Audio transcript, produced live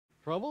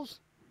Troubles?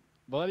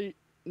 Buddy,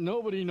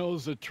 nobody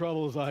knows the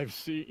troubles I've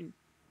seen.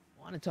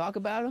 Want to talk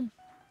about them?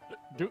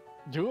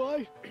 Do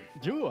I?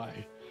 Do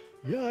I?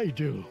 Yeah, I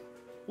do.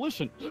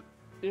 Listen,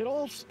 it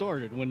all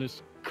started when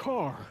this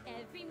car...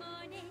 Every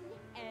morning,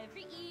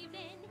 every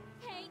evening,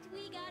 hate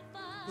we got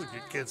fun. Look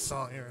at kid's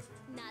song here.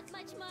 Not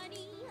much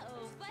money,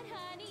 oh but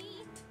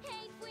honey,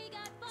 hate we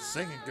got fun.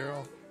 Sing it,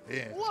 girl.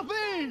 Yeah.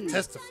 Whoopee!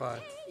 Testify.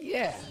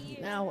 Yeah.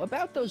 Now,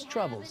 about those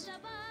troubles.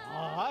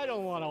 I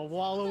don't want to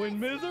wallow in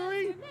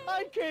misery.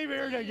 I came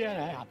here to get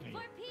happy.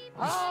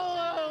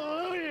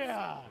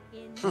 Hallelujah!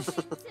 In the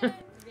winter,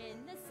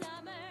 in the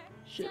summer.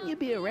 Shouldn't you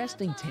be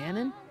arresting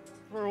Tannen?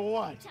 For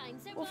what?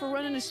 Well, for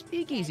running a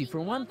speakeasy, for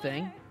one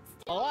thing.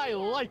 Oh, I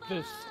like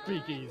this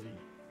speakeasy.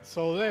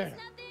 So there.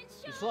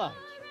 Besides,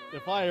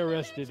 if I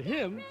arrested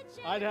him,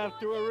 I'd have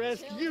to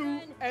arrest you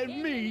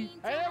and me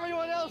and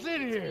everyone else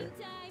in here.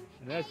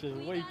 And that's just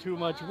way too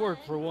much work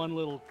for one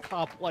little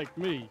cop like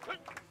me.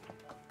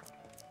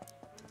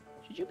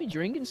 Should you be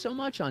drinking so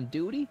much on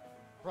duty?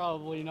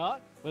 Probably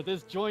not, but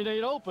this joint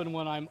ain't open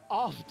when I'm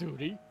off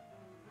duty.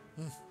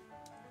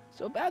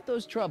 So about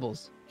those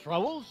troubles.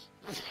 Troubles?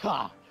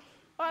 Ha!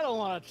 I don't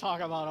want to talk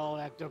about all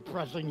that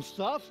depressing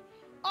stuff.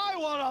 I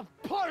want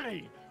a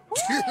party!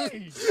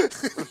 Whee!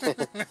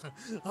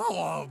 I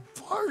want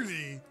a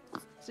party.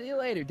 See you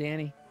later,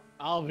 Danny.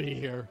 I'll be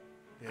here.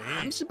 Yeah,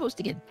 I'm supposed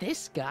to get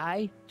this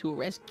guy to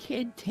arrest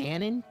Kid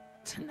Tannen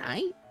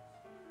tonight?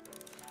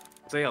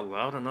 Say it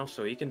loud enough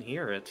so he can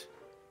hear it.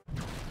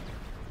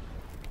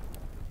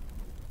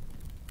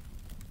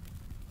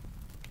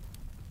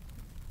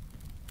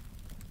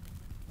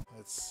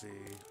 let's see.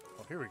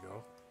 Oh, here we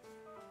go.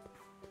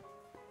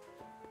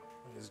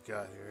 What he's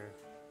got here?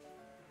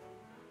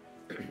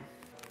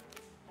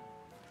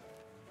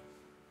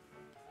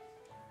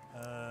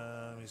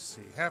 Let me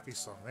see. Happy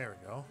song. There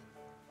we go.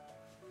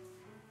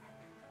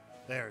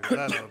 There we go.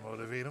 That'll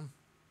motivate him.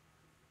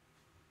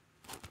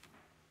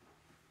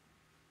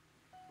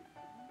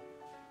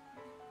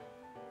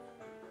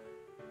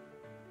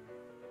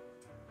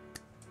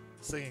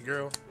 Singing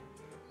girl.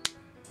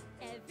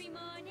 Every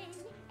morning,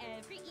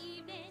 every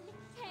evening,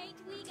 hate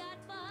we got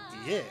fun.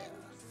 Yeah.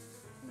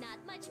 Not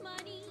much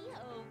money,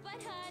 oh but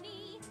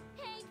honey,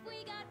 hate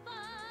we got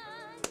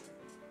fun.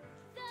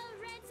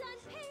 The rent's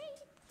unpaid,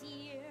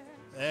 dear.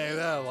 Hey,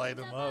 that'll light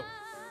him up.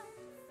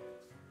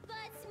 But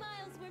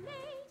smiles were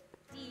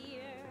made,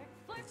 dear,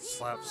 for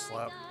Slap, people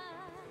slap. like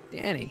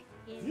us. Danny,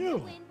 In You. the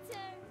winter,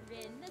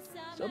 in the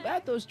summer, so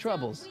about those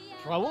troubles. we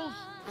have Troubles?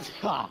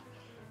 fun. Ha!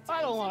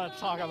 I don't want to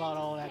talk about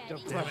all that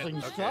depressing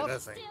Okay, stuff.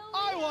 that thing.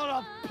 I want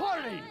a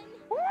party!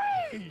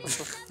 Whee!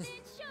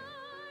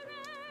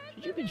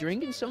 Should you be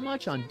drinking so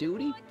much on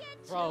duty?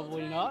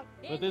 Probably not,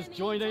 but this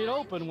joint ain't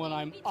open when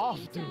I'm off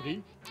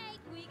duty.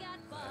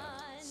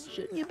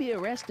 Shouldn't you be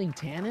arresting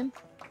Tannen?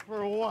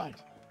 For what?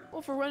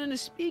 Well, for running a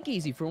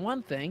speakeasy, for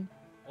one thing.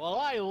 Well,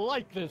 I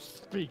like this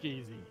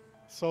speakeasy.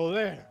 So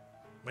there.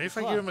 Maybe if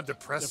I give him a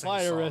depressing If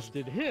I song.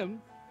 arrested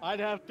him, I'd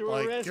have to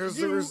Like, arrest there's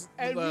you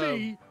and the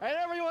me and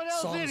everyone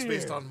else in songs here.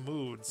 based on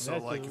mood, so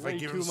That's like just if I way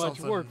give too him much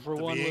something work for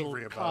to one be little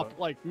angry cop about.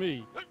 like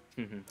me.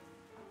 Let's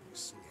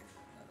see here.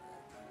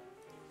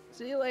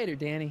 See you later,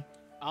 Danny.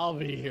 I'll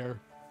be here.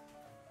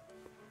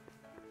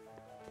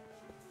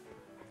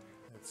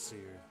 Let's see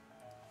here.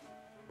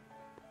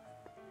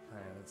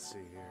 Alright, let's see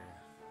here.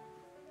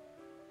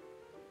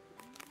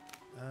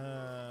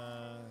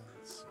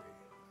 Let's see.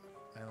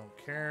 I don't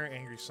care.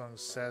 Angry song,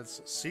 sad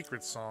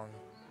secret song.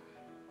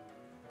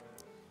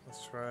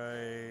 Let's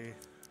try.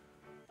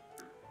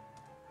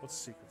 What's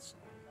secret song?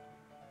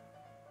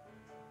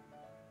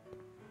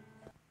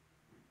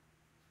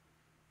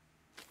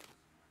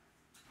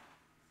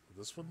 Will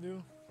this one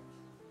do?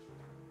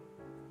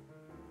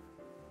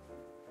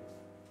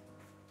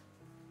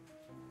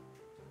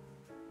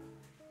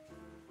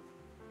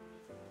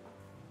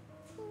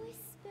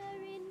 Whisper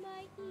in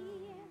my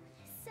ear,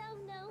 so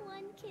no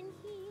one can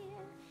hear.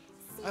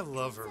 I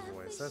love her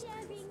Secrets voice. are That's for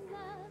sharing beautiful.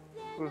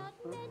 love. They're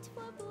not meant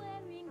for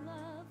blaring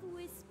love.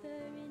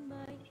 Whisper in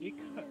my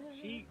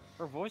ear.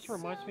 Her voice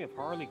reminds me of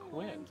Harley No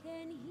Quinn. one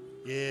can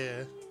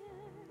Yeah. hear.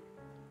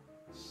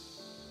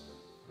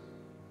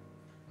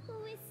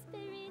 Whisper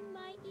in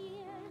my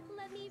ear,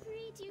 let me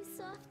read you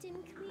soft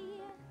and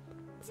clear.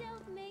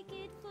 Don't make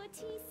it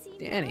fortissimo.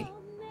 Danny.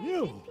 Make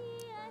You. it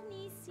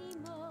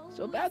pianissimo.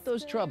 So about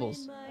those Whisper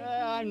troubles. in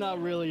my I'm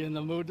not really in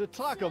the mood to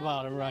talk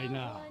about it right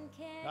now.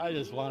 I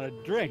just want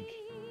to drink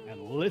and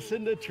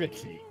listen to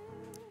Trixie.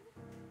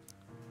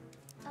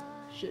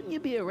 Shouldn't you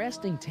be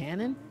arresting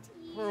Tannen?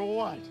 For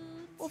what?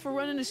 Well, for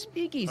running a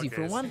speakeasy,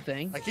 for Okay, one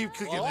thing. I keep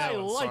cooking Well, that I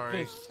one, like sorry.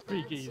 this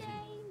speakeasy.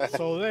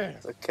 So there.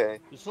 Okay.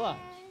 Besides,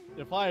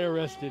 if I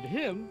arrested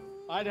him,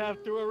 I'd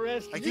have to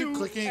arrest I you keep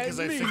clicking and because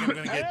I me think I'm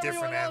gonna and get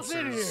different everyone else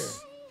in answers.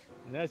 here.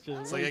 And that's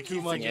just It's like way I too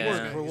keep much thinking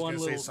work he's for gonna one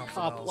say little something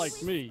cop else.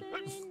 like me.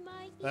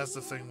 That's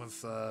the thing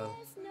with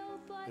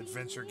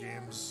adventure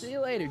games. See you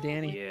later,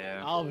 Danny.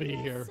 Yeah. I'll be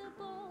here.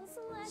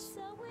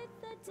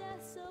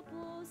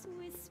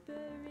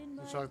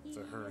 I talked to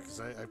her because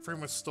I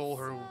pretty much stole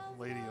her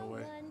lady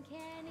away.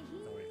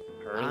 Oh, wait.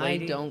 Her I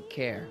lady? don't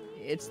care.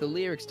 It's the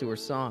lyrics to her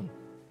song.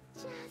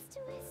 Just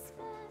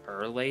whisper,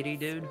 Her lady,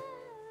 dude?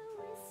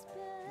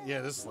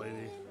 Yeah, this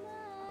lady.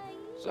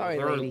 Sorry,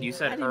 Her- lady. you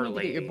said I didn't her mean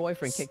to get your lady.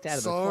 boyfriend kicked out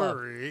of the club.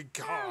 Sorry, Oh,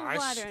 gosh.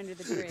 water under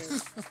the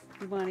bridge.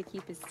 You want to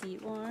keep his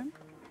seat warm?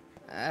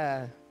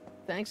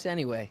 Thanks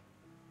anyway.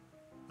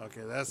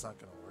 Okay, that's not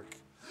gonna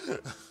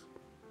work.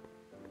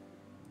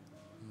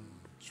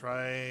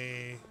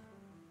 Try.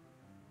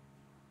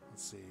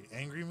 Let's see,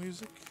 angry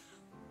music.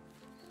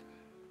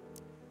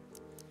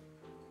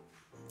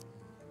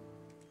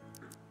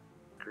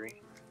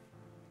 Agree.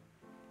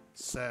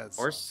 Sad.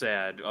 Or song.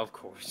 sad, of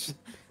course.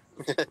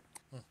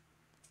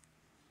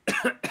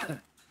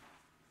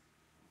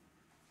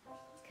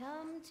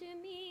 come to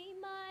me,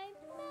 my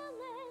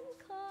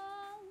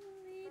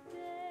melancholy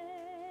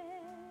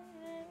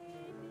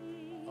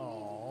baby.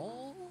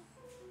 Aww.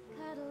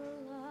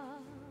 Cuddle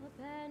up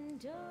and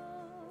don't.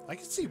 I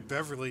can see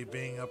Beverly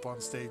being up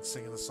on stage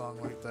singing a song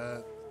like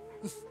that.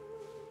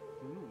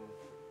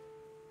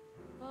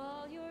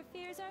 All your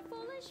fears are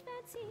foolish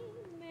fancy,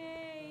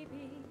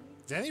 maybe.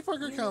 Danny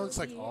Parker kind of looks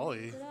like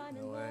Ollie in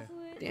a way.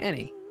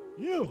 Danny,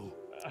 You!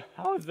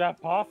 How is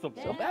that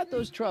possible? so about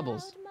those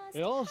troubles.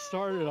 It all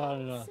started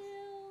on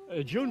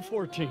June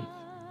 14th.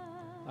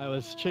 I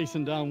was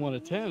chasing down one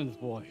of Tannen's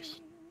boys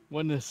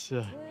when this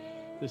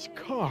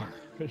car,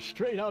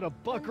 straight out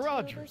of Buck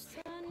Rogers,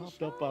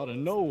 popped up out of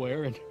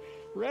nowhere and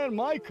ran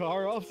my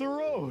car off the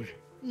road.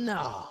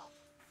 No.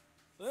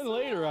 Then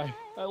later, I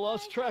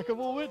lost track of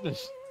a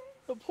witness.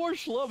 The poor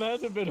schlub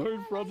hasn't been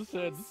heard from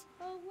since.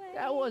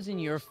 That wasn't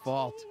your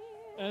fault.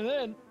 And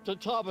then, to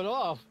top it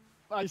off,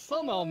 I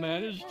somehow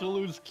managed to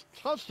lose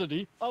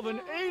custody of an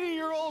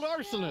 80-year-old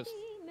arsonist.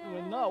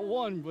 When not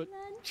one, but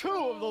two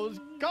of those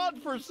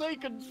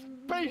godforsaken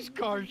space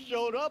cars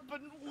showed up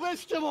and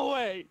whisked him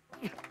away.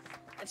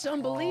 That's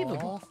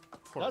unbelievable. Aw,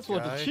 poor That's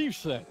what guy. the chief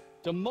said.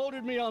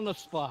 Demoted me on the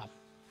spot.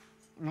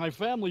 My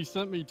family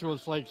sent me to a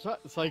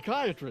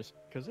psychiatrist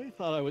because they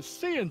thought I was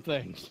seeing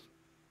things.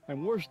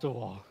 And worst of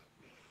all,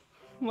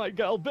 my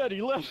gal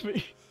Betty left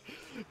me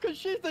because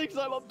she thinks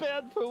I'm a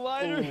bad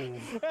provider and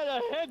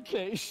a head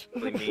case.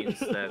 Really means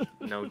that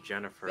no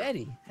Jennifer.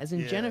 Betty, as in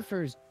Yeah.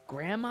 Jennifer's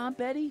grandma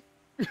Betty?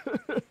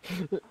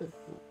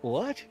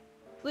 What?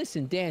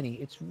 Listen, Danny,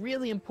 it's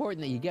really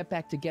important that you get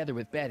back together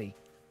with Betty.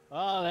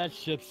 Ah, that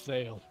ship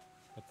sailed.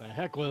 What the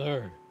heck with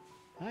her?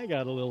 I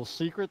got a little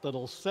secret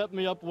that'll set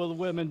me up with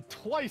women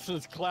twice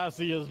as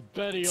classy as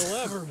Betty will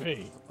ever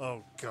be.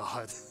 Oh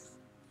God.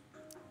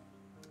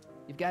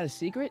 You've got a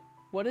secret?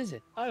 What is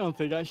it? I don't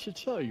think I should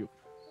tell you.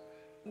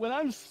 When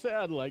I'm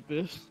sad like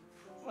this,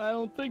 I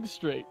don't think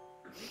straight.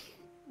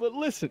 But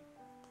listen,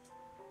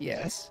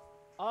 Yes.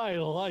 I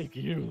like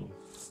you.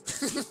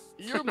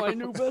 You're my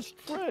new best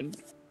friend.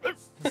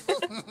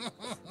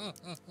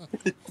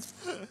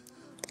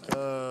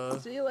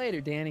 See you later,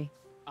 Danny.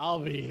 I'll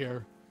be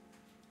here.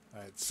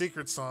 Alright,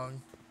 secret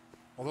song.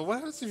 Although, what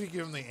happens if you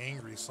give him the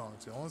angry song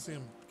too? I want to see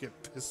him get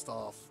pissed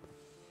off.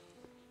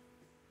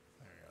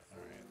 There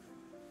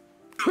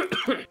we go.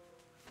 Alright.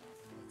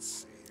 Let's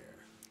see here.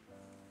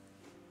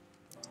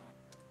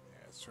 Yeah,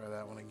 let's try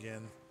that one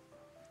again.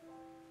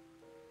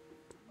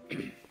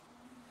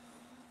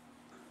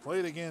 Play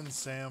it again,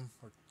 Sam.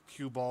 Or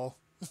cue ball.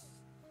 There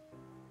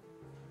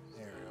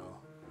we go.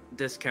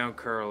 Discount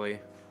Curly.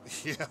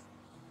 Yeah.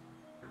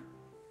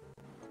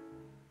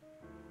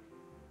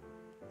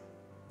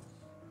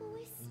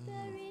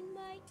 Whisper in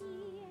my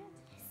ear,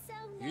 so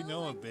You no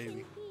know it, one baby. can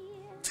hear.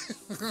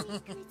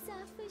 Secrets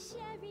are for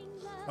sharing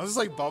love. I'm just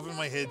like bobbing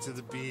my head to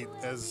the beat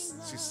as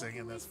she's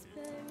singing this.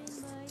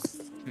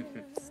 Whisper in my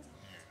ear,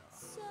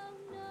 so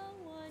no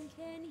one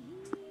can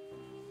hear.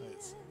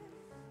 Let's-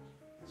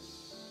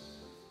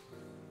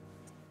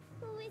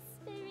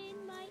 Whisper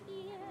in my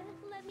ear,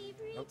 let me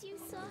read Nope. you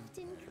soft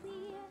and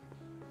clear.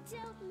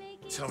 Don't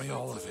make it Tell me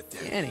all of it,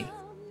 Danny. Danny,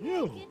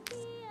 You.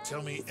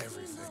 Tell me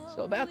everything.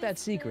 so about that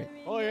secret.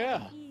 Oh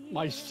yeah,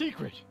 my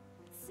secret.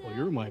 Well,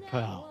 you're my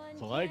pal,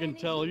 so I can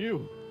tell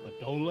you, but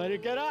don't let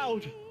it get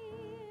out.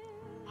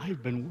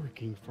 I've been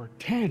working for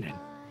Tannen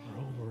for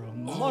over a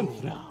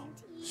month now.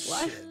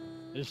 What? Shit.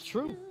 It's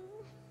true.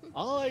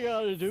 All I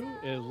gotta do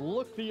is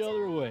look the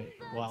other way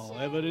while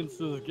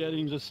evidence is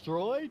getting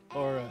destroyed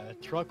or a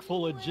truck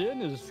full of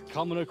gin is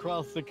coming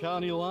across the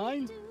county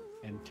line,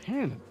 and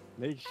Tannen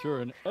makes sure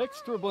an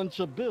extra bunch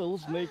of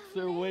bills makes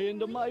their way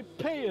into my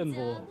pay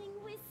envelope.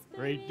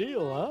 Great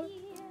deal, huh?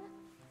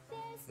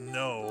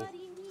 No.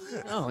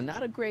 No,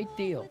 not a great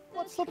deal.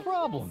 What's the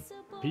problem?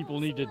 People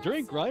need to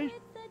drink, right?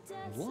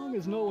 As long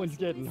as no one's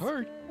getting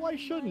hurt, why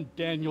shouldn't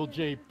Daniel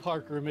J.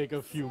 Parker make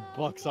a few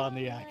bucks on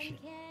the action?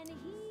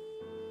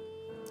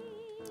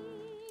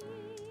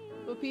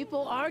 But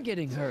people are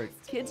getting hurt.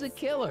 Kid's a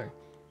killer.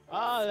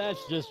 Ah,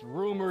 that's just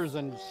rumors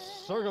and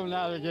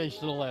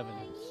circumnavigational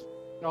evidence.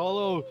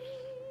 Although,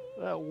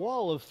 that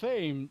wall of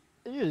fame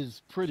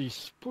is pretty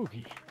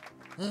spooky.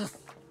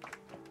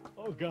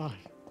 Oh God,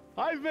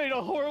 I've made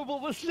a horrible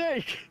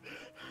mistake.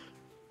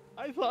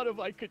 I thought if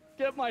I could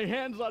get my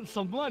hands on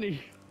some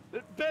money,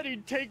 that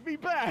Betty'd take me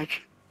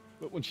back.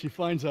 But when she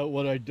finds out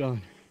what I've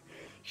done,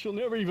 she'll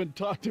never even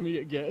talk to me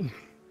again.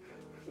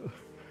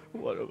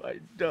 What have I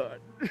done?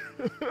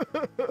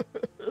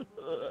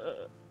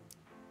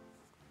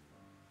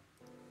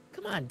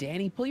 Come on,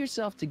 Danny, pull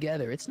yourself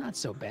together. It's not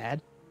so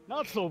bad.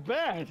 Not so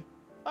bad.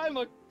 I'm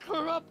a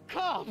corrupt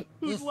cop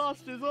who's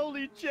lost his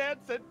only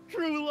chance at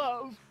true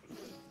love.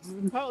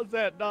 How's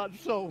that not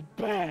so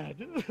bad?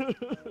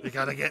 You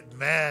gotta get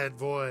mad,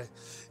 boy.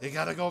 You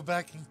gotta go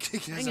back and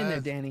kick his Hang in there,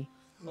 ass. Danny.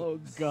 Oh,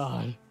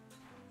 God.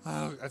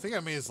 I think I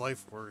made his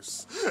life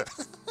worse.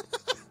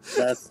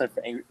 That's type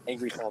of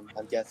angry song,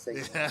 I'm guessing.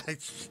 Yeah,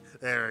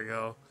 there we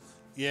go.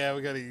 Yeah,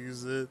 we gotta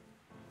use it.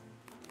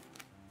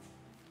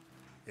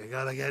 You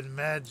gotta get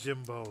mad,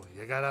 Jimbo.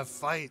 You gotta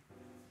fight.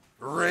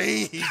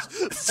 Rage.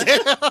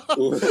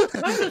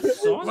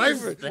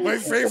 my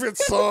favorite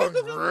song,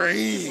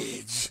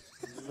 Rage.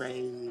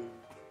 Rain.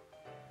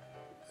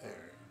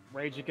 There.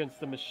 Rage Against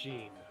the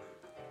Machine.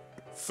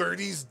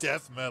 30s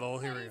death metal.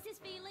 Here we go. This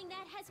feeling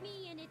that has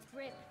me in its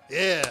grip.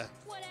 Yeah.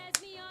 What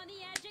has me on the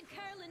edge and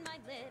curling my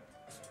lip.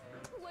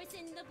 Worse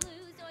in the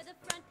blues or the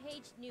front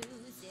page news.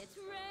 It's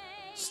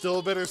rage. Still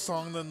a better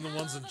song than the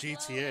ones in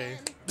GTA.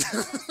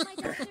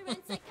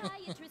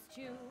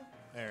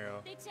 There you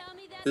go.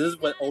 This is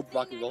what old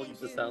rock and roll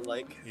used to sound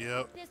like.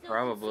 Yep.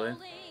 Probably.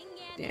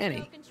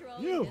 Danny,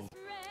 You.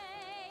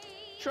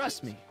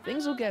 trust me,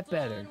 things will get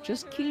better.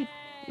 Just keep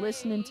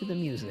listening to the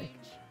music.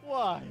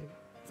 Why?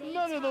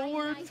 None of the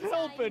words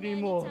help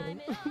anymore.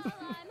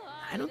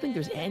 I don't think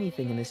there's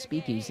anything in the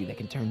speakeasy that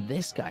can turn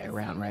this guy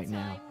around right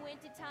now.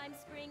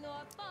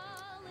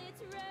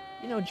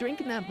 You know,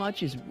 drinking that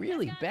much is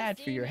really bad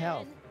for your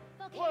health.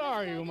 What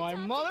are you, my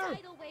mother?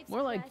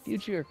 More like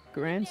future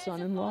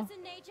grandson-in-law.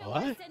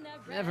 What?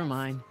 Never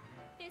mind.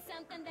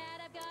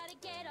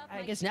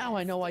 I guess now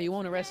I know why you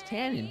won't arrest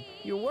Tannen.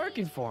 You're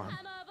working for him.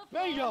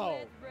 Bingo!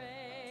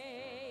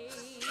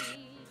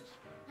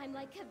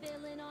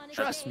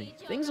 Trust me,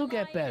 things will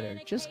get better.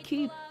 Just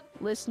keep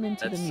listening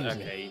to the That's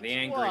music. okay. The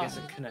angry Why?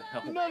 isn't gonna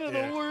help. None of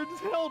Yeah. the words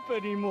help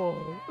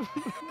anymore.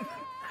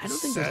 I don't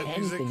think there's Sad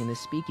music. anything in the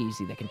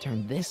speakeasy that can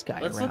turn this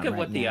guy Let's around look at right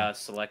what the now.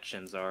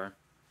 selections are.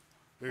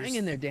 Hang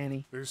in there,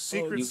 Danny. There's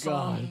secret you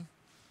song.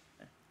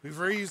 We've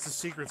already used the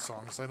secret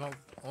song, so I don't.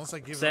 Unless I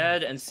give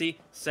Sad them. and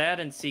sad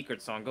and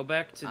secret song. Go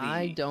back to the.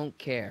 I don't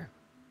care.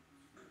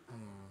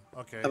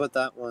 Okay. How about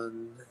that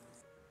one?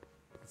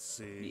 Let's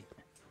see.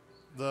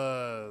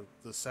 The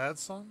sad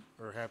song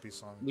or happy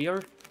song? We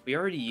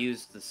already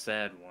used the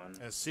sad one.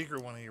 A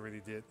secret one he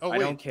already did. Oh I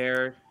wait, don't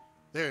care.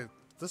 there.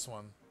 This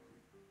one.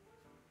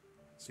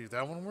 See if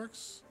that one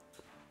works.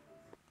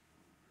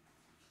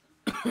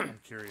 I'm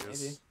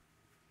curious. Maybe.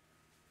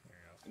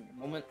 There you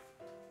Moment.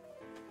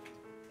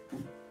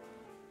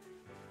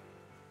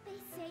 They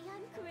say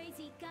I'm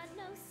crazy, got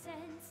no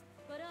sense,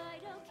 but I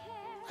don't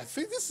care. I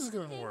think this is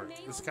gonna work. May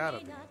It's or gotta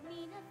may be. not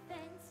mean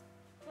offense,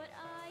 but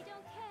I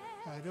don't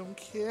care. I don't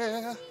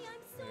care. See,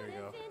 I'm There sort you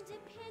go. of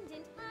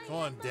independent. I Come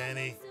on, am my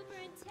Danny.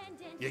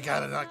 superintendent. You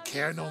gotta not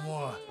care no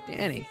more.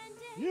 Danny,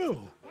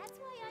 You. That's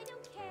why I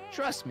don't care.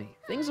 trust me,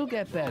 things will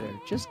get better.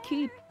 Just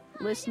keep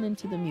listening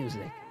to the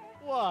music.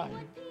 Why?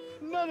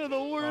 None of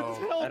the words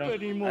Oh, help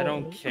anymore. I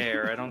don't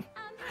care. I don't.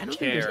 I don't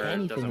think there's Care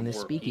anything doesn't in the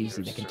work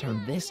speakeasy either, that can sir.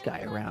 turn this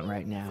guy around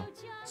right now.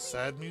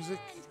 Sad music.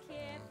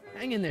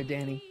 Hang in there,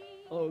 Danny.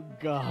 Oh,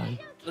 God.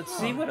 Let's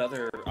see what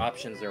other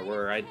options there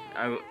were. I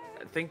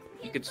think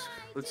you could.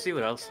 Let's see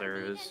what else there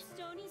is.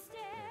 There you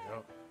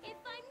go. If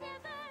I'm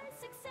never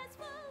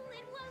successful,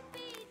 it won't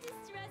be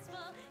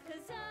distressful,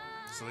 'cause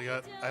So we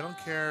got I don't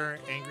care.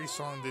 Angry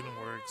song didn't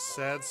work.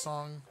 Sad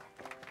song.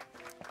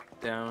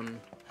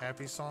 Down.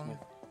 Happy song.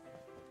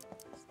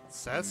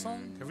 Sad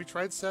song? Have we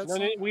tried sad No,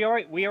 song? no, we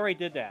already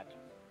did that.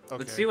 Okay.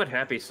 Let's see what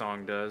happy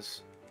song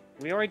does.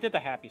 We already did the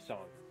happy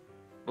song.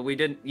 But we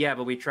didn't. Yeah,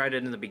 but we tried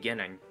it in the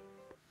beginning.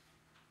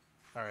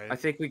 All right. I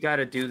think we got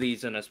to do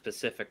these in a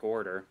specific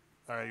order.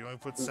 All right. You want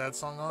to put sad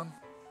song on?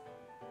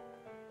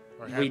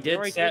 Or We happy- did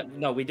already sad.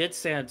 No, we did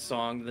sad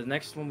song. The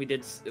next one we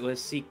did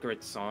was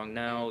secret song.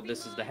 Now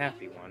this is the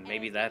happy one.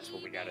 Maybe that's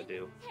what we got to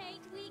do. hate,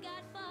 we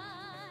got fun.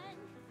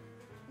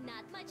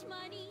 Not much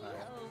money,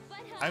 Alright. oh, but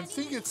I honey,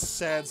 think it's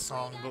sad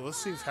song, but let's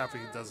see if happy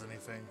does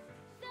anything.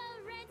 the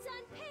rent's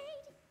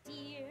unpaid,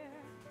 dear.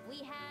 We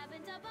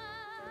haven't a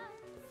boss,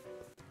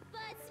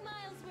 but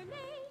smiles were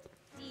made,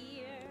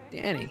 dear.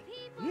 Danny,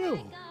 People You.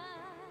 like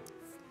us.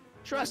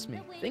 trust me,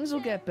 things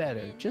will get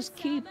better. Just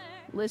keep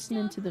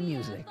listening to the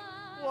music.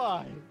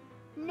 Why?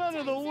 None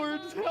of the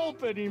words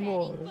help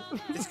anymore.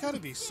 It's got to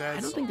be sad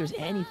I don't song. think there's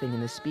anything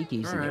in the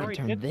speakeasy that Alright.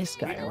 can turn this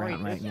guy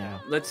around right now.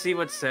 Let's see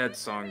what sad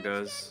song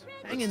does.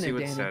 Hang Let's in see there, what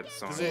Danny. sad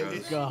song 'Cause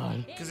does.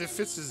 God. Because it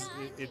fits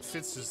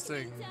his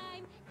thing.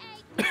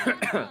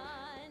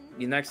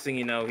 The next thing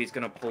you know, he's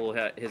gonna pull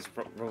his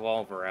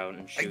revolver out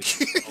and I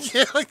shoot. can't,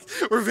 yeah, like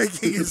we're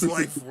making his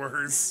life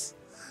worse.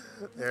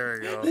 There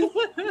we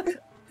go.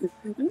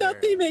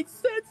 Nothing makes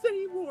sense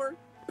anymore.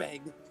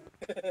 Bang.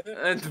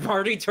 And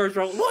Marty turns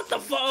around. What the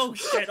fuck? Oh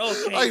shit!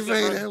 Okay. I he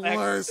made runs it back.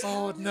 worse.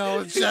 Oh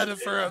no,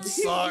 Jennifer, I'm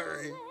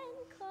sorry.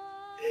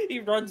 He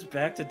runs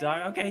back to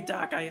Doc. Okay,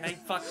 Doc, I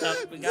fucked up.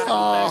 We gotta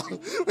Oh, go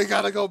back. we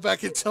gotta go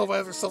back and tell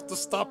myself to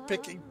stop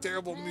picking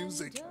terrible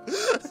music.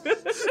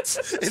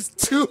 It's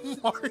two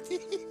Martys.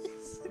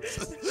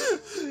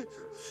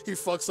 He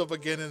fucks up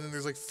again, and then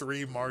there's like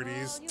 3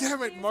 Martys.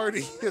 Damn it,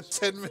 Marty!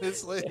 10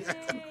 minutes later.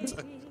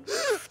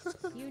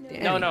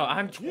 No,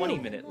 I'm 20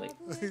 minutes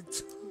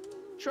late.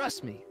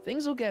 Trust me,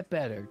 things will get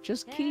better.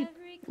 Just keep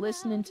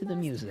listening to the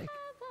music.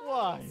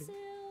 Why?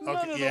 None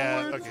of Okay, the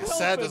yeah, words okay. help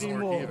Sad doesn't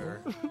anymore. work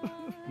either.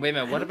 Wait a minute,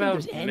 I what don't think about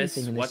there's Miss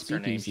anything in the What's her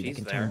name? speakeasy that She's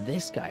can there. turn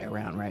this guy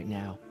around right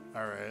now.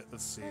 All right,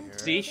 let's see here.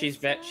 See,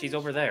 she's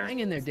over there. Hang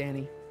in there,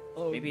 Danny.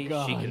 Oh, Maybe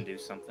God. she can do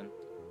something.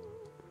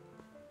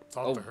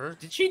 Talk to her.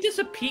 Did she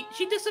disappear?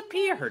 She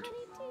disappeared.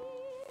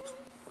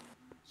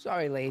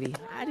 Sorry, lady.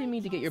 I didn't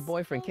mean to get your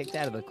boyfriend kicked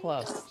out of the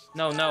club.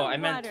 No, I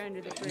meant Water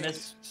under the bridge. Miss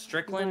You wanna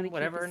Strickland, keep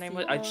whatever a her name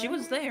seat was. She warm?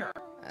 was there.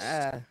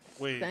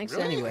 Wait, Thanks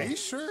really? anyway. Are you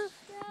sure?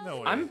 No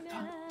way. I'm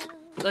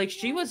like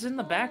she was in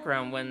the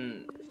background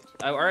when,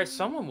 or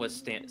someone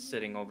was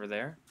sitting over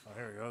there. Oh,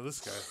 here we go. This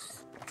guy.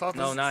 I thought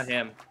No, this- not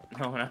him.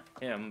 No, not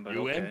him. But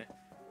You okay. in?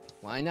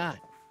 Why not?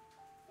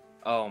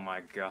 Oh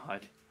my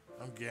God.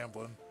 I'm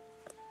gambling.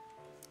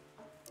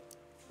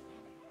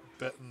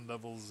 Betting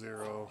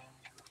 0-0.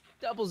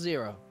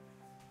 0-0.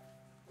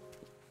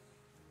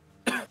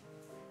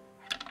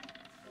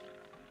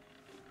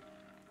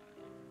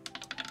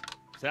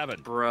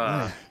 Seven.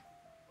 Bruh.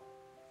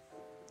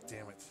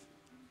 Damn it.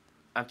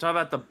 I'm talking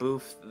about the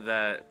booth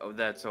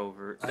that's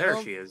over. I There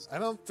don't- she is. I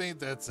don't think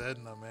that's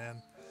Edna,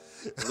 man.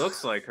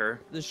 Looks like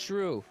her. The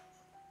shrew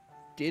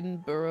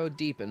didn't burrow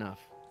deep enough.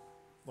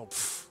 Oh,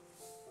 pff.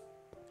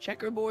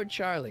 Checkerboard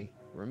Charlie,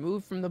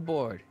 removed from the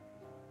board.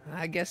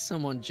 I guess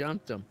someone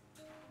jumped him.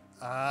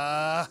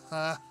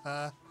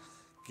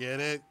 Get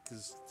it?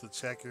 Because the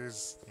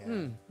checkers.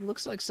 Yeah.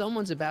 Looks like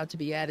someone's about to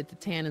be added to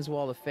Tannen's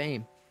Wall of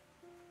Fame.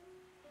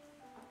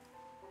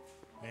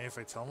 Maybe if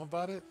I tell him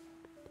about it?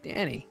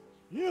 Danny,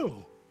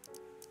 You.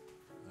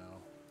 No.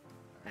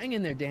 hang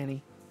in there,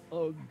 Danny.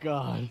 Oh,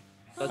 God.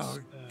 Oh,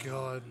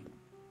 God.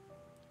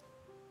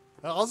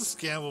 I'll just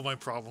gamble my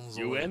problems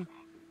You away. in?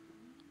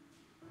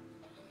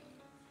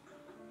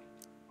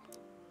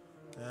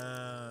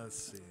 Let's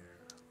see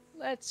here.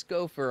 Let's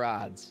go for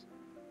odds.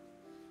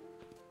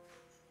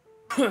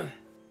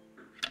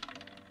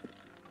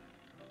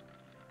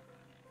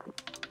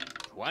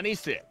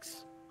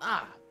 26.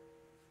 Ah,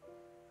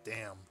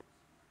 Damn.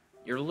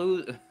 You're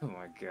losing. Oh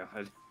my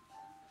God.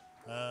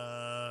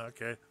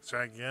 Okay. Let's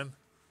try again.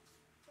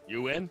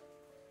 You in?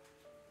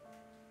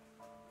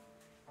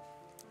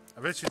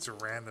 I bet you it's a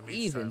random each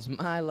even's time.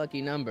 my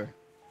lucky number.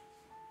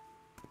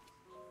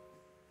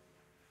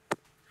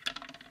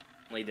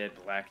 Only did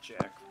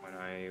blackjack when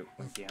I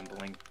went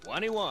gambling.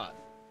 21.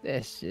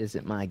 This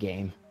isn't my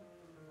game.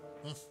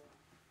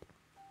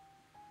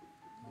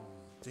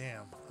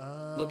 Damn.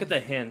 Look at the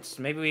hints.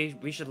 Maybe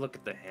we should look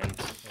at the hints.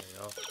 There you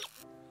go.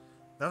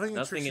 Nothing in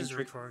Nothing in Trixie's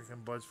Trick- repertoire can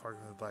budge Parker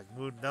in the Black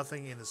Mood.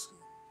 Nothing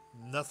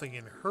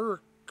in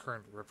her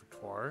current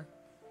repertoire.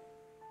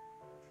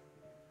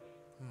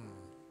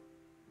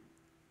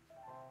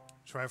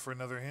 Try for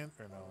another hint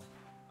or no?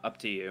 Up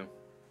to you.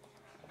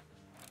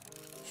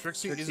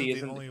 Trixie Trixie isn't the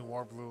isn't- only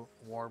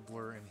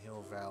warbler in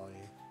Hill Valley.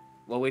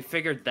 Well, we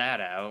figured that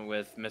out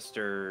with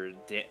Mr.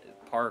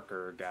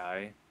 Parker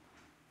guy.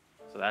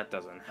 So that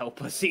doesn't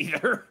help us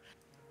either.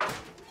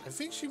 I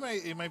think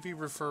it might be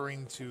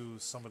referring to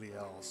somebody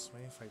else.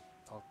 Maybe if I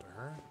talk to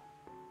her.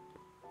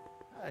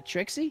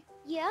 Trixie?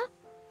 Yeah?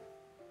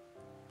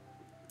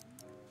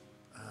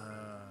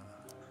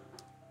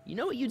 You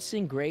know what you'd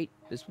sing great?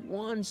 This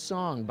one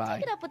song by...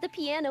 Pick it up with the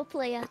piano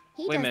player.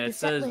 He Wait a does minute, the it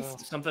set says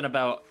list. something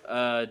about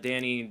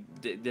Danny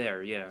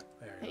there, yeah.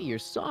 There you Hey, go. your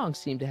songs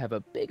seem to have a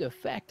big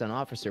effect on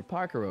Officer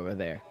Parker over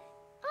there.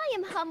 I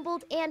am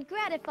humbled and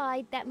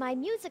gratified that my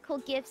musical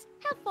gifts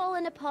have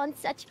fallen upon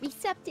such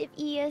receptive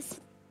ears.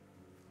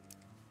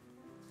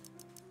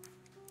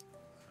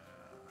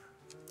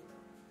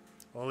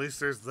 Well, at least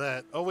there's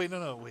that. Oh wait,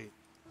 no, wait.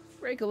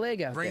 Break a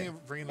leg out Bring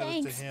there. it to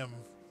Thanks. him.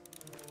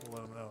 We'll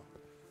let him know.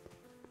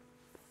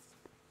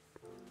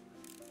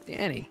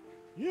 Danny,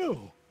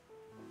 You.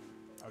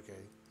 Okay.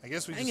 I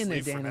guess we Hang just in there,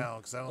 leave for Danny. now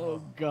because I don't Oh,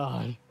 know.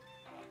 God. You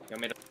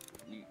want me to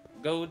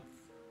go?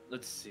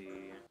 Let's see.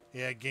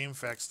 Yeah, game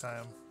facts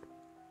time.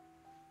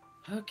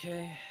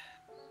 Okay.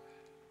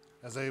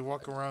 As I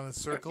walk around in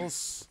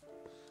circles.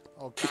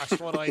 Oh gosh,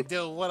 what do I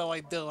do? What do I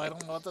do? I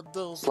don't know what to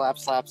do. Slap,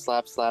 slap,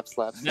 slap, slap,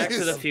 slap. Back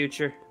to the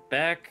future.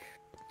 Back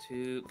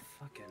to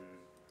fucking.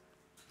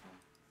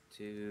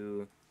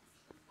 To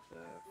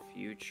the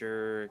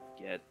future.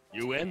 Get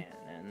You in?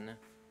 Cannon.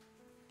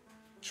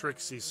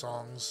 Trixie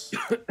songs.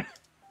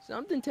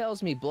 something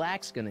tells me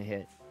black's gonna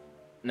hit.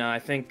 No, I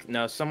think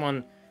no.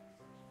 Someone.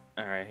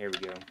 All right, here we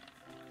go.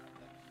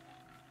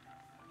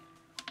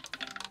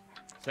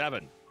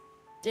 7.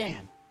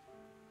 Damn.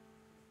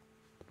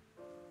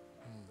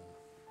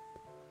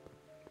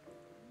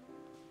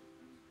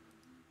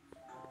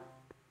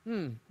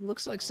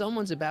 Looks like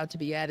someone's about to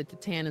be added to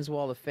Tannen's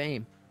Wall of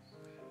Fame.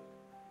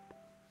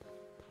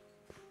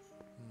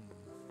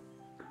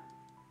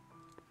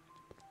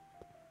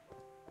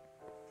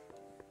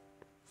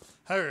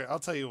 Alright, I'll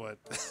tell you what.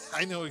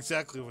 I know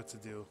exactly what to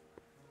do.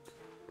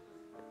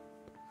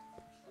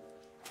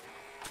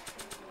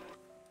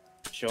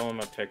 Show him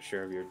a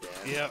picture of your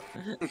dad.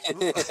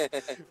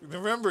 Yeah.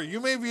 Remember, you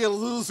may be a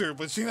loser,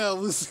 but you're not a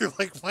loser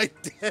like my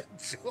dad,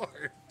 George.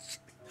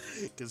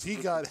 Because he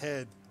got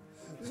head.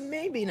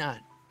 Maybe not.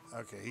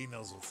 Okay, he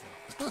knows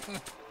what's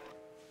up.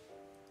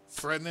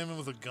 Threaten him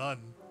with a gun.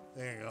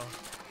 There you go.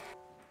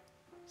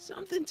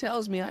 Something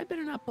tells me I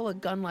better not pull a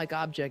gun-like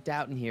object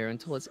out in here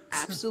until it's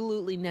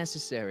absolutely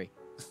necessary.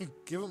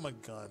 Give him a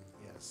gun,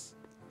 yes.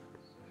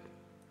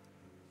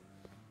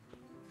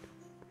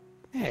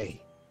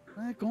 Hey,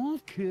 back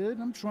off, kid.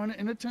 I'm trying to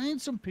entertain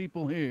some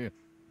people here.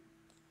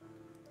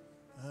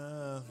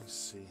 Let me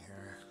see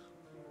here.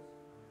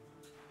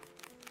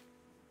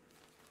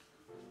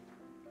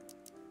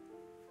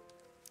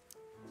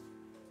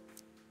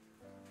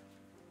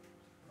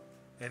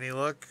 Any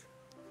luck?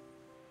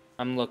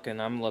 I'm looking.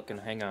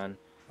 Hang on.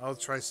 I'll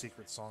try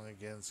Secret Song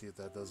again, see if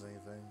that does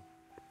anything.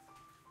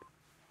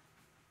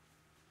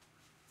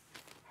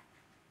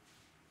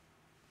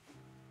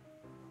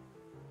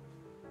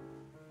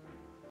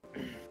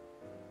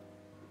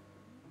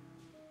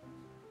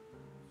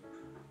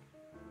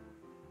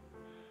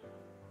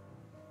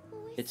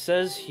 It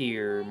says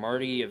here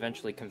Marty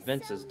eventually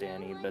convinces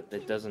Danny, but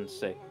it doesn't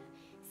say.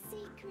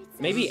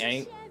 Maybe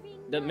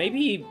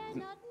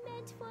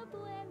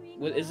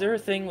is there a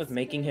thing with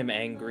making him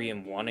angry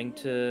and wanting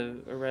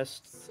to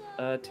arrest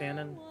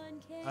Tannen?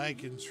 I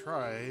can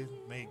try.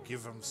 May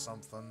give him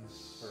something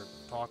or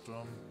talk to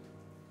him.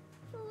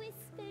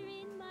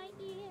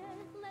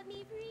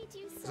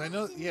 Cause I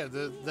know, yeah,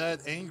 that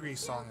angry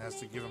song has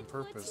to give him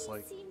purpose.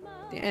 Like,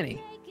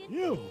 Danny,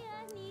 You.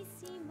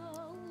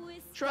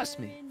 trust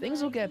me,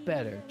 things will get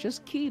better.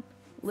 Just keep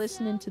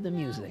listening to the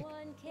music.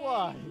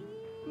 Why?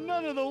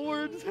 None of the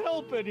words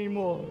help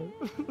anymore.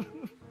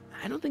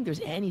 I don't think there's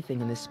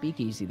anything in this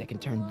speakeasy that can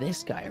turn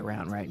this guy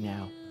around right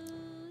now.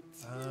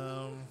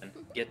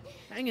 Get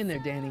Hang in there,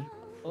 Danny.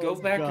 go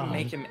back God. and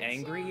make him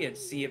angry and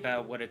see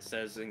about what it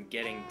says in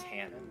getting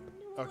Tannen.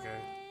 okay,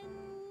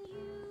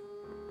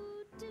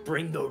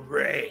 Bring the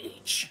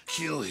rage.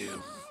 kill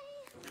him.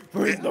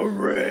 Bring the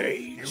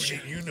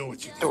rage. You know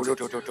what you No, need.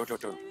 no, no, no, no,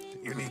 no.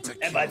 You need to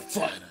And kill my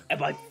Tannen.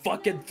 my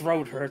fucking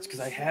throat hurts because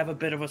I have a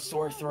bit of a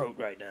sore throat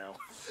right now.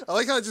 I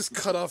like how I just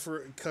cut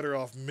her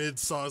off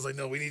mid-song. I was like,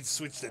 no, we need to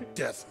switch to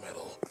death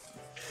metal.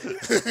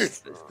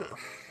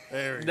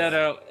 There we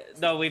go.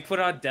 No, we put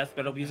on death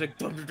metal music.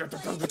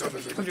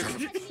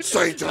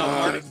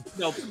 Satan!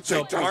 No,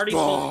 Satan's Marty.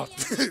 blood!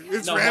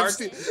 It's No,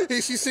 Ramstein.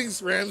 Hey, she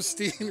sings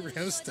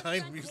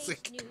Ramstein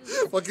music.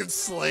 Fucking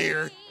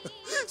Slayer.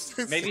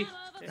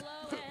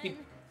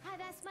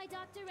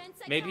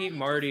 Maybe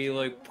Marty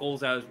like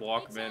pulls out his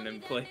Walkman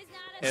and play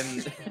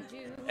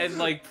and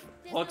like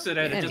plugs it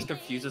in and just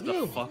confuses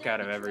the fuck out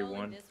of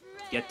everyone.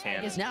 Get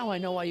I guess Tannen. now I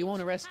know why you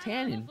won't arrest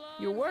Tannen.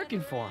 You're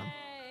working for him.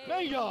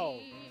 Bingo!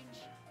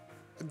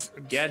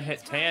 Get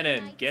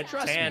Tannen. Get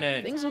Trust me,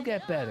 Tannen. things will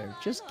get better.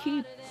 Just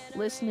keep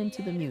listening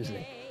to the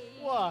music.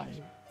 Why?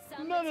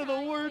 None of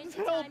the words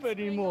help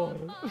anymore.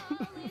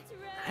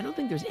 I don't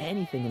think there's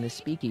anything in this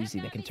speakeasy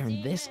that can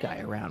turn this guy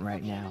around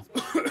right now.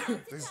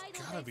 There's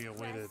gotta be a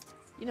way to...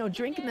 You know,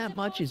 drinking that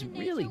much is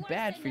really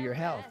bad for your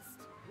health.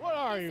 What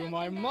are you,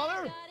 my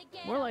mother?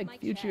 More like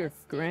future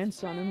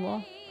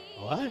grandson-in-law.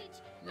 What?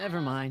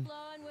 Never mind.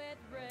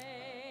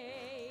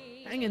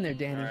 Hang in there,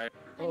 Danny. Alright,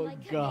 Oh,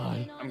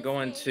 God. I'm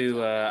going to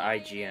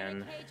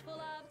IGN.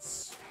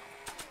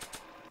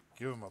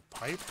 Give him a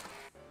pipe?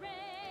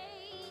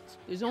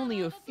 There's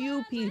only a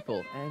few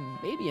people, and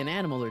maybe an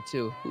animal or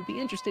two, who'd be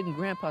interested in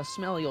Grandpa's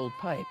smelly old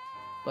pipe.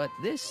 But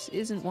this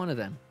isn't one of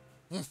them.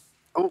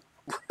 Oh.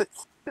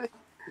 Let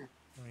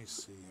me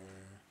see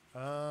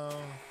here.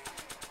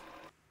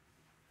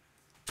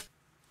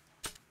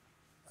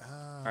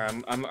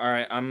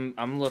 Alright,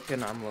 I'm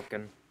looking.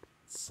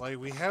 It's like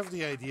we have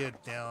the idea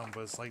down,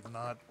 but it's like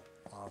not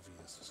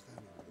obvious. There's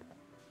gotta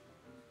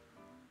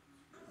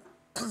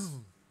be a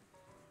way.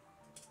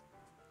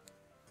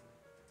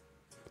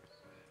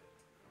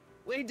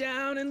 Way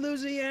down in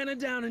Louisiana,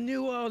 down in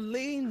New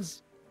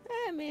Orleans.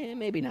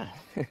 Maybe not.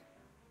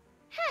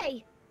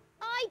 Hey,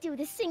 I do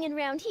the singing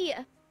round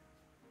here.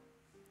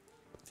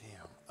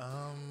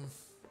 Damn.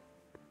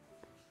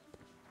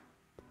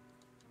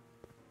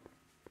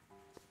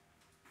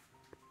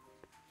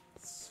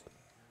 Let's see.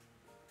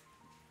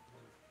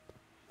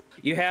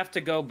 You have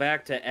to go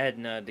back to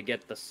Edna to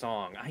get the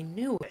song. I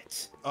knew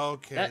it.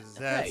 Okay, That-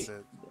 that's hey.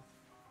 it.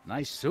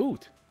 Nice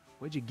suit.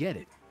 Where'd you get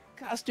it?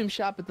 Costume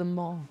shop at the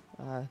mall.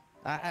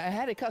 I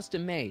had it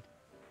custom made.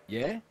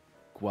 Yeah?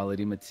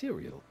 Quality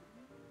material.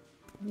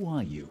 Who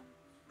are you?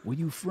 Where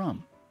you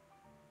from?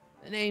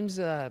 The name's,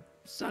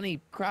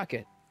 Sonny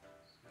Crockett.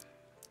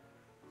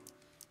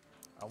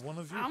 I'm one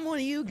of you. I'm one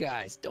of you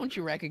guys. Don't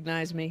you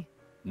recognize me?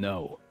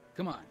 No.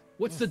 Come on.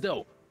 What's the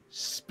dope?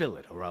 Spill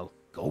it, or I'll...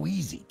 Go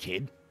easy,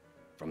 kid.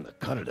 From the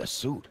cut of the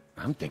suit,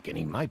 I'm thinking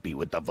he might be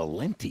with the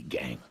Valenti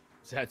gang.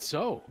 Is that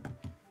so?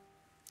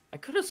 I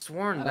could have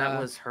sworn that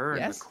was her in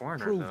yes, the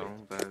corner, prove though.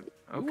 But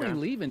You Okay. ain't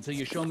leaving till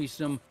you show me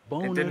some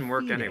bona It didn't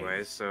work fides.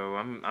 anyway, so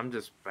I'm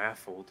just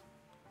baffled.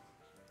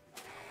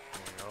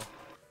 There you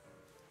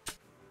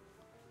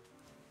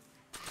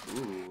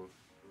go. Ooh.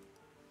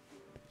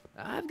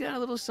 I've got a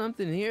little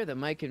something here that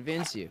might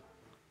convince you.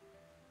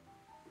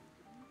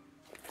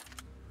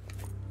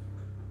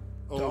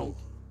 Oh. Don't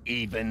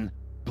even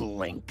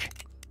blink.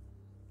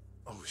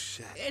 Oh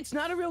shit. It's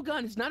not a real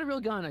gun. It's not a real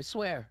gun, I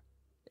swear.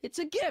 It's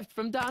a gift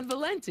from Don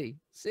Valenti.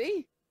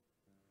 See?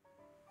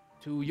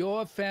 To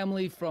your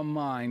family from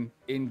mine,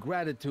 in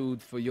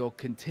gratitude for your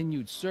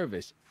continued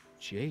service,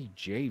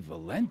 J.J.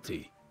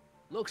 Valenti.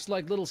 Looks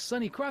like little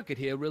Sonny Crockett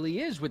here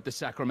really is with the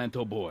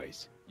Sacramento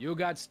boys. You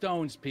got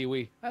stones,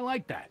 Pee-wee. I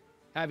like that.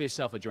 Have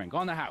yourself a drink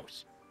on the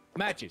house.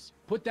 Matches.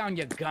 Put down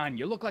your gun.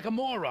 You look like a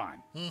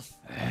moron.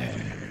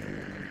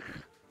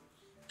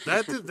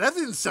 That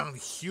didn't sound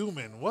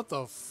human. What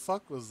the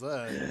fuck was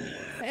that?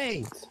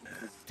 Hey,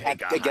 I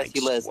guess he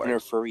let his squirt. inner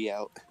furry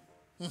out.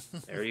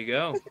 There you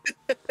go.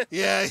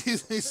 Yeah,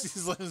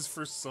 he's letting his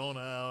persona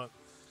out.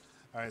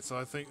 All right, so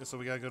I think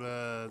we gotta go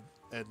to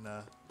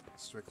Edna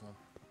Strickland.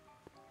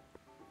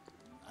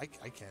 I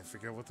can't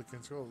figure out what the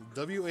control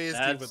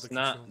WASD, but the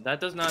control. That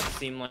does not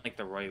seem like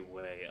the right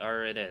way,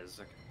 or it is.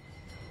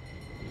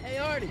 hey,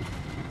 Artie.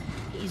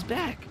 He's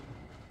back.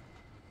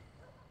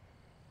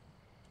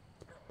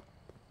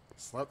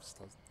 Slap.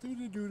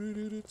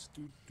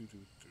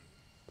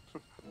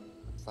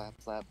 Slap,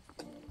 slap.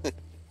 The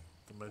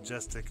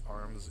majestic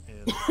arms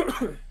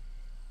in.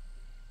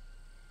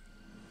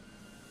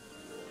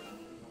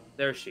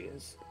 There she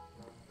is.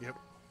 Yep.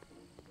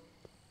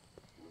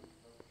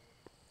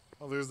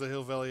 Oh, there's the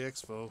Hill Valley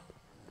Expo.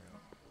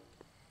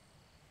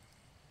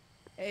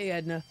 Hey,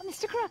 Edna.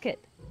 Mr. Crockett,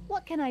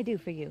 what can I do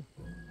for you?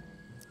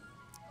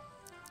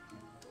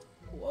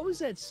 What was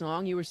that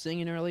song you were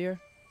singing earlier?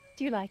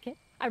 Do you like it?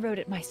 I wrote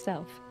it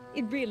myself.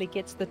 It really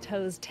gets the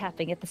toes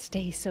tapping at the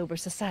Stay Sober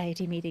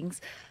Society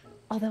meetings.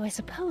 Although I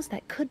suppose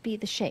that could be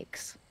the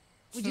Shakes.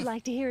 Would you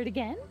like to hear it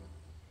again?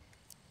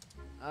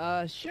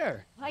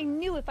 Sure. I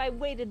knew if I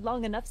waited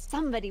long enough,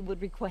 somebody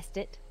would request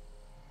it.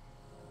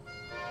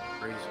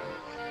 Crazy.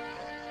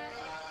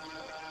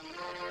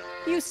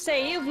 You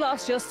say you've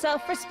lost your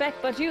self-respect,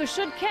 but you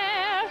should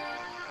care.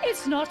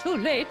 It's not too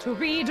late to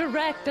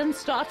redirect and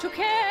start to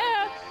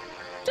care.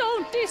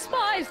 Don't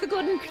despise the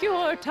good and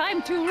pure.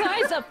 Time to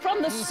rise up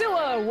from the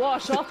sewer.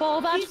 Wash off all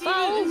that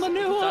foul His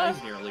manure.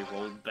 eyes nearly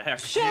rolled back.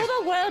 Show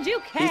the world you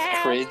care.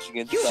 He's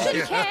cringing You inside.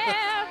 should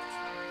care.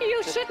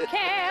 You should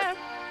care.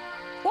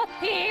 What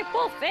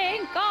people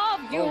think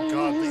of you. Oh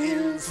god, the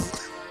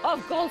ears.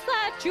 Of goals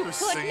that you They're could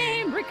singing.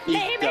 name.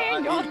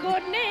 Reclaiming your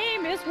good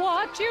name is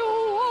what you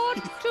ought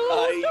to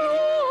dying.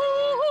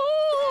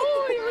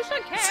 do. You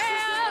should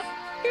care.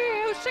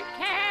 You should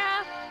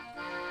care.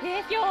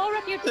 If your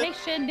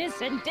reputation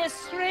is in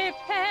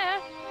disrepair,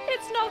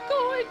 it's not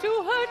going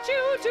to hurt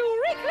you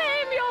to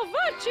reclaim your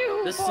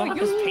virtue. This for song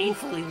you is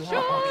painfully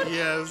long. should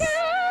Yes.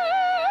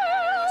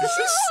 care.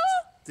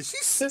 Did she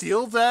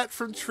steal that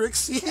from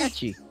Trixie?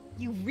 Catchy.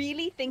 You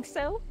really think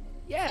so?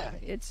 Yeah,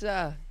 it's,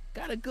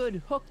 got a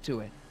good hook to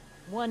it.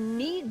 One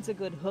needs a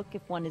good hook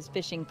if one is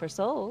fishing for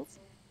souls.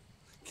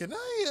 Can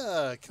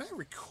I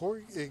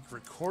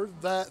record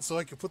that so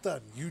I can put that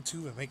on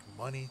YouTube and make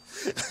money?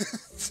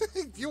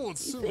 You won't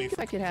You sue me. think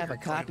for I could have a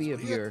copyright copy claims,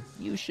 of will ya? your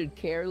You Should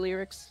Care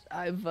lyrics?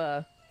 I've,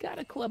 got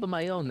a club of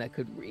my own that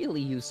could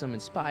really use some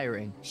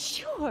inspiring.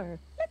 Sure.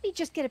 Let me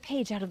just get a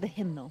page out of the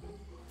hymnal.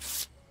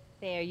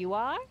 There you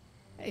are.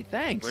 Hey,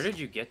 thanks. Where did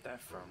you get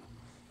that from?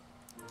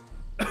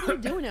 What are you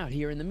doing out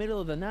here in the middle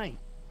of the night?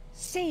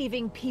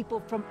 Saving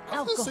people from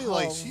I was alcohol, gonna say,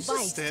 like, she's just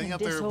vice, standing and out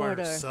there by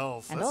disorder,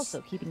 herself. and That's-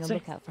 also keeping a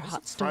lookout for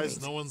hot surprised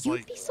stories. no one's, You'd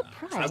like, be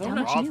surprised I how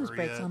wanna much rob news her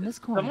breaks yet. on this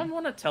corner. Someone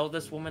want to tell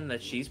this woman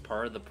that she's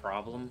part of the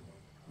problem?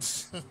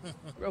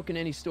 Broken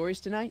any stories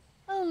tonight?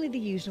 Only the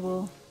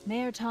usual.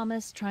 Mayor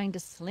Thomas trying to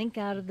slink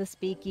out of the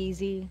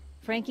speakeasy.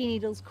 Frankie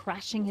Needles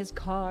crashing his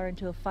car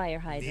into a fire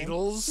hydrant.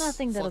 Needles?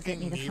 Nothing that'll get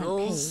me Fucking the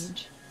Needles? front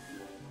page.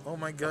 Oh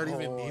my god,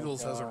 even Oh,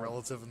 Needles has a God.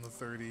 relative in the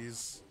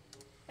 30s.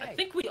 I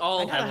think we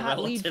all I got have a a hot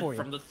lead relative for you.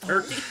 from the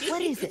 30s.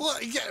 What is it?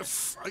 Well,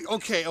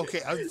 yeah,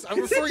 okay. I'm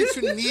referring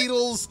to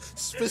Needles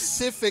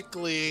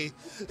specifically,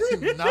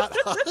 not,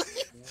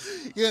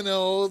 you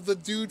know, the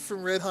dude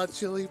from Red Hot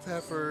Chili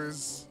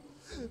Peppers.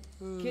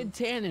 Kid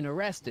Tannen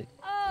arrested.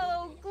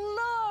 Oh,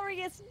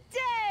 glorious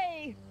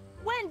day!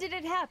 When did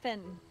it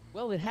happen?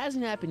 Well, it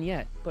hasn't happened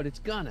yet, but it's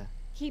gonna.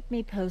 Keep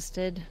me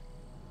posted.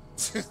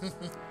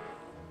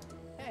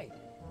 Hey,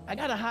 I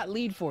got a hot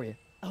lead for you.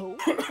 Oh,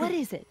 what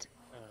is it?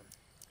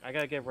 I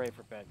gotta get ready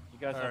for bed. You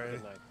guys have a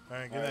good night. All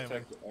right, good night,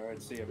 man.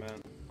 Alright, see you,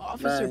 man.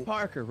 Officer Bye.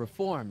 Parker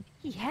reformed.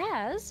 He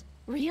has?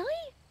 Really?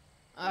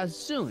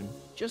 Soon.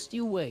 Just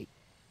you wait.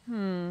 All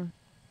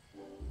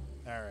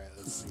right,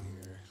 let's see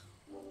here.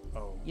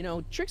 Oh, You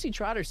know, Trixie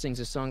Trotter sings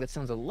a song that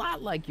sounds a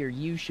lot like your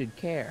You Should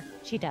Care.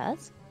 She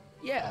does?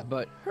 Yeah,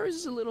 but hers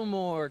is a little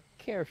more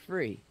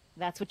carefree.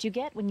 That's what you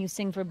get when you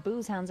sing for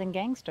booze hounds and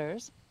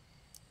gangsters.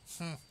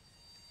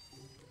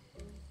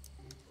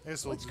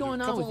 What's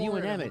going on with you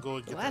and Emmett?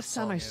 The last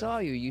time I saw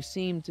you, you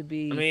seemed to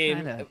be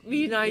kind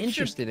I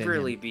interested should in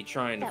really him. be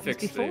trying to That was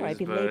fix before I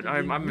things, belatedly but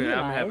I'm having a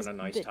realized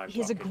nice that time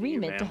his talking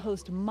agreement to to you,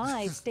 host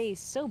my Stay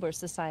Sober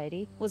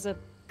Society was a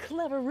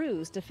clever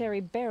ruse to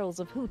ferry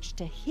barrels of hooch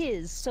to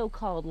his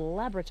so-called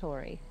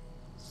laboratory.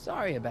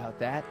 Sorry about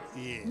that.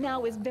 Yeah.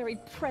 Now his very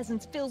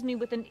presence fills me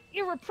with an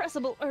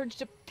irrepressible urge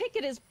to pick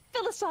at his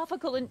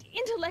philosophical and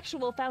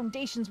intellectual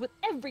foundations with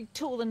every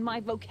tool in my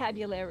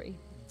vocabulary.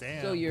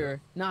 Damn. So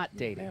you're not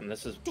dating. Damn,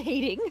 this is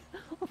Dating?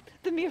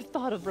 The mere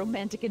thought of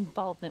romantic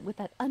involvement with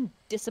that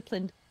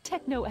undisciplined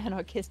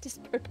techno-anarchist is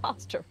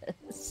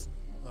preposterous.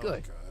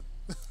 Good.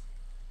 God.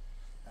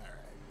 All right.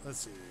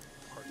 Let's see.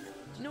 Parker.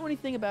 Do you know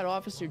anything about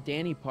Officer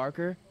Danny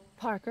Parker?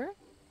 Parker?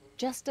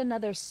 Just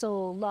another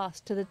soul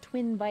lost to the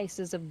twin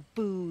vices of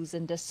booze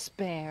and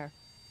despair.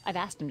 I've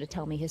asked him to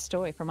tell me his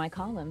story for my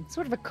column.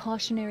 Sort of a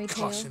cautionary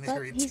tale,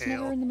 but he's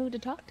never in the mood to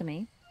talk to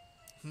me.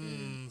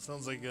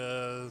 Sounds like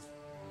let's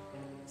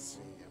see,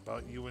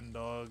 about you and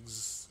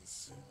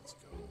dogs. Let's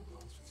go.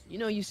 You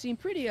know, you seem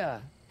pretty,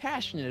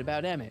 passionate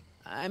about Emmett.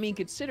 I mean,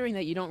 considering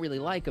that you don't really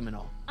like him and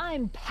all.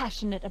 I'm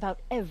passionate about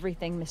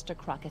everything, Mr.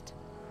 Crockett.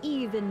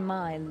 Even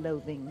my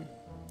loathing.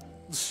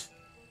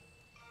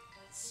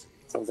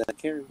 Sounds like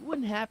Karen. You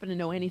wouldn't happen to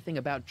know anything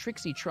about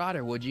Trixie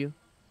Trotter, would you?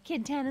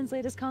 Kid Tannen's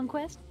latest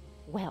conquest?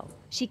 Well,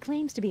 she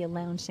claims to be a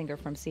lounge singer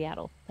from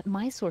Seattle, but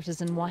my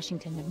sources in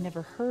Washington have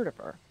never heard of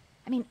her.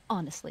 I mean,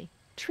 honestly,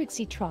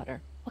 Trixie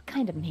Trotter, what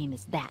kind of name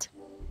is that?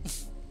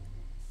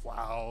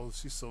 Wow,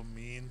 she's so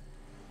mean.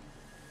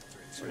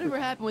 Whatever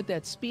happened with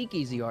that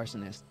speakeasy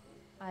arsonist?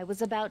 I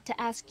was about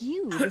to ask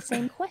you the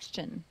same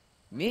question.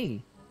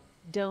 Me?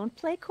 Don't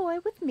play coy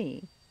with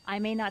me. I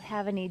may not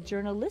have any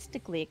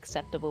journalistically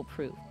acceptable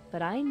proof,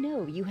 but I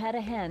know you had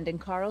a hand in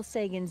Carl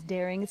Sagan's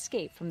daring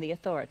escape from the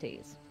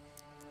authorities.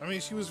 I mean,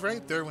 she was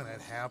right there when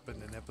it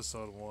happened in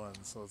episode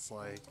 1, so it's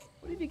like...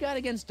 What have you got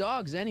against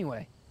dogs,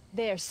 anyway?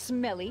 They're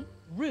smelly,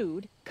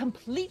 rude,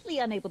 completely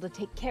unable to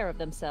take care of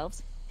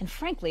themselves, and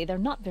frankly, they're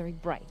not very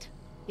bright.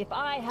 If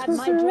I had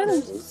my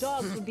druthers,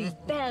 dogs would be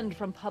banned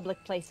from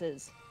public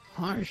places.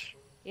 Harsh.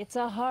 It's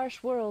a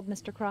harsh world,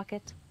 Mr.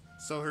 Crockett.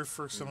 So her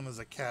first one is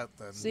a cat,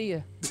 then. See ya.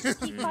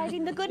 Keep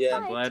fighting the good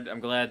Yeah, fight. I'm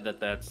glad that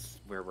that's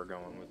where we're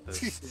going with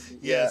this.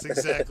 Yes,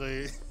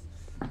 exactly.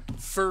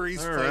 Furries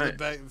All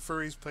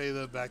Furries play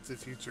the Back to the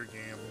Future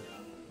game,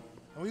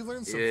 and we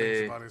learned some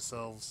things about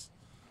ourselves.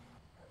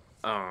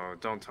 Oh,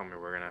 don't tell me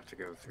we're gonna have to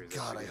go through this.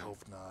 God, again. I hope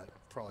not.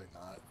 Probably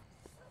not.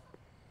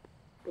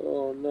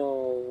 Oh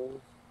no.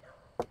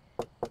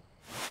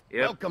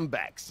 Yep. Welcome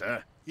back,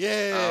 sir.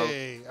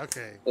 Yay!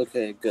 Okay.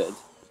 Okay, good.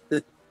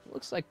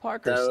 Looks like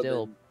Parker's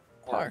still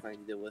parked.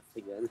 Horrifying to deal with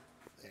again.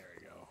 There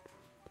we go.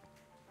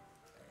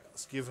 Alright,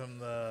 let's give him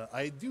the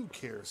I Do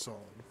Care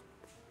song.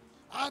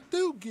 I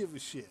do give a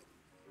shit.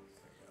 There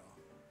we go.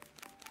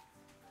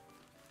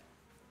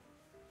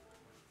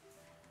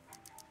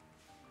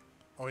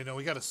 Oh, you know,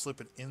 we gotta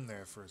slip it in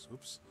there first.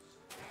 Oops.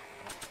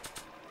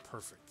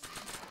 Perfect.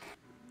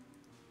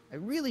 I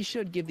really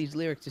should give these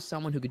lyrics to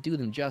someone who could do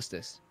them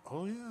justice.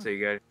 Oh, yeah. So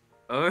you got.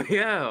 Oh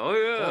yeah. Oh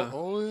yeah.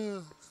 Oh,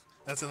 yeah.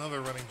 That's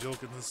another running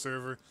joke in this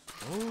server.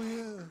 Oh,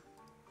 yeah.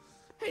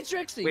 Hey,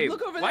 Trixie, Wait,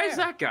 look over why there. is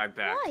that guy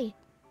back? Why?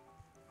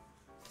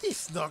 He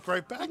snuck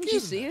right back in. Didn't you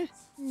see it?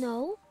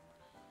 No.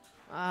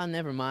 Ah,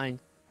 never mind.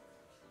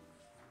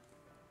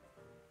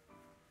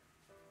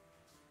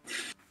 There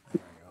we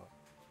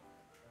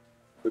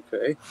go.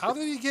 Okay. How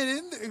did he get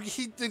in there?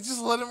 They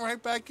just let him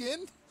right back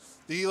in?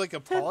 Did he, like,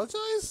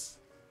 apologize?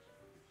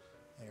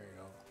 There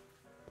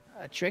we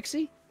go.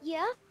 Trixie?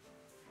 Yeah?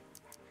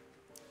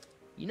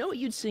 You know what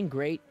you'd sing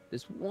great?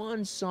 This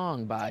one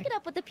song by... Pick it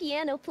up with the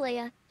piano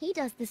player. He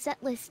does the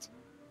set list.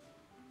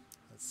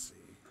 Let's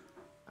see.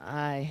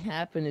 I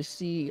happen to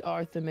see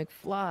Arthur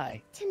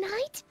McFly.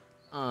 Tonight?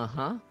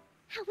 Uh-huh.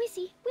 How is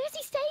he? Where's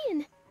he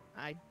staying?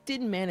 I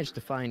didn't manage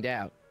to find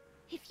out.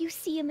 If you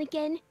see him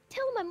again,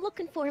 tell him I'm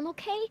looking for him,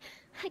 okay?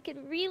 I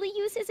could really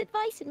use his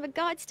advice in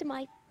regards to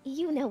my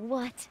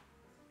you-know-what.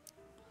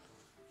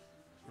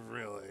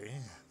 Really?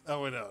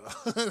 Oh, wait, no.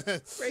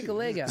 Break a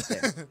leg out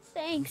there.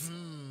 Thanks.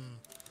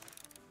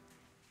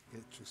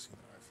 Get Trixie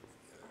and Arthur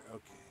together.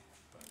 Okay.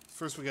 But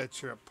first we gotta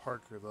cheer up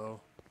Parker, though.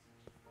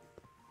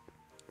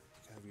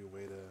 Gotta be a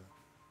way to...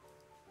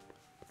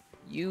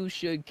 You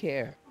Should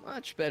Care.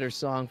 Much better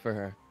song for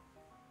her.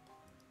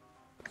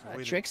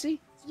 Wait a-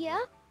 Trixie? Yeah?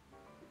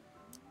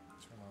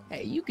 Turn on.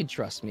 Hey, you can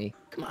trust me.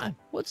 Come on,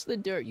 what's the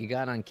dirt you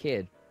got on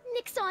Kid?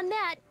 Nix on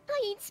that.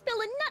 I ain't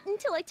spilling nothing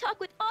till I talk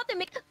with Arthur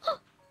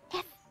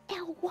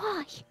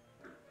F-L-Y.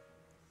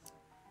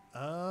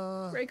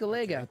 Break a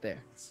leg out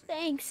there.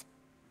 Thanks.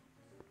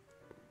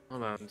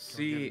 Hold on.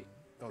 See.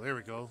 Oh, there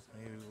we go.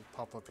 Maybe it'll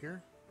pop up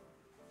here.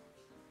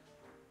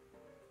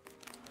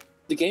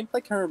 The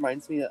gameplay kind of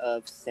reminds me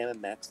of Sam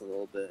and Max a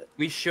little bit.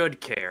 We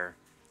should care.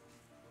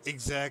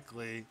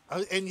 Exactly.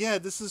 And yeah,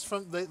 this is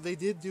from... They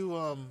did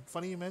do...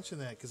 funny you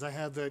mentioned that, because I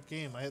had that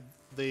game.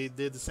 They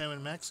did the Sam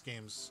and Max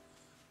games.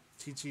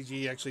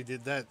 TTG actually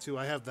did that, too.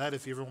 I have that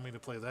if you ever want me to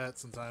play that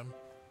sometime.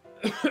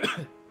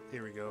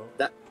 Here we go.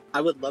 That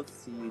I would love to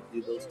see you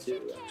do those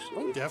too.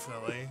 Actually.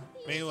 Definitely.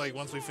 Maybe like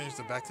once we finish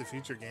the Back to the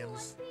Future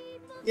games.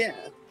 Yeah.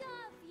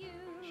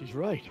 She's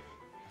right.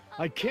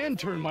 I can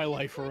turn my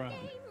life around.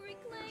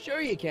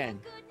 Sure you can.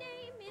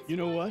 You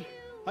know what?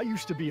 I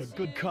used to be a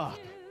good cop.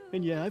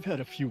 And yeah, I've had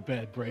a few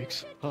bad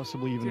breaks.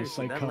 Possibly even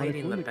Seriously, a that psychotic lady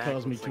in one the that back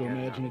caused me looks to like a-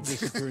 imagine a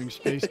disappearing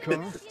space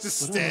car. Just But I'm a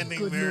standing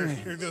good there.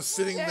 man. You're just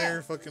sitting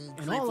there, fucking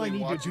And all I creepily need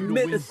to watching. do to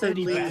win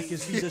Menacingly. Betty back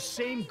is be the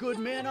same good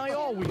man I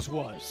always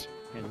was.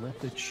 And let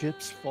the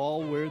chips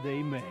fall where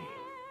they may.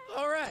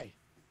 All right.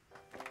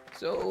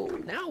 So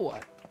now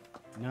what?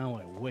 Now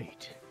I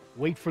wait.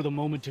 Wait for the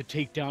moment to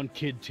take down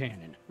Kid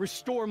Tannen,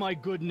 restore my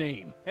good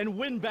name, and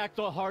win back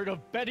the heart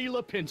of Betty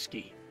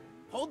Lipinski.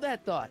 Hold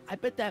that thought. I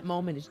bet that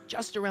moment is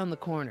just around the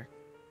corner.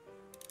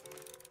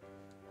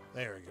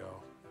 There we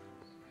go.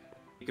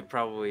 You could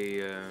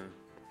probably,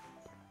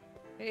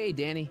 Hey,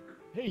 Danny.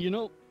 Hey, you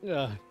know,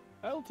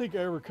 I don't think I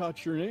ever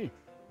caught your name.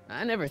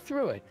 I never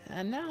threw it,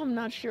 and now I'm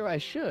not sure I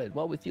should,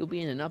 what with you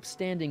being an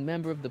upstanding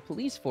member of the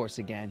police force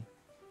again.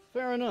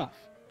 Fair enough.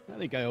 I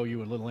think I owe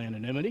you a little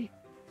anonymity.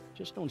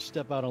 Just don't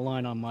step out of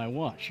line on my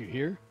watch, you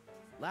hear?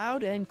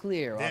 Loud and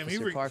clear, Damn,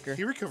 Officer Parker.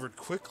 he recovered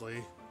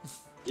quickly.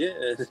 Yeah.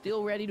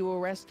 Still ready to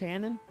arrest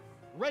Tannen?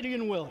 Ready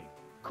and willing.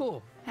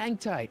 Cool. Hang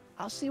tight.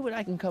 I'll see what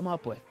I can come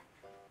up with.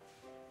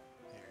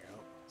 There you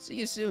go. See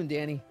you soon,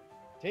 Danny.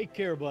 Take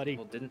care, buddy.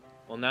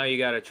 well, now you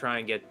gotta try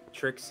and get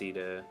Trixie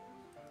to...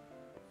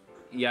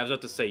 Yeah, I was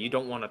about to say, you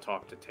don't want to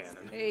talk to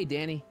Tannen. Hey,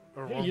 Danny.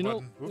 Or Hey, wrong you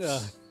know, button.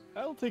 Whoops.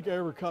 I don't think I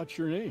ever caught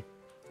your name.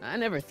 I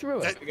never threw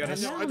it. I gotta and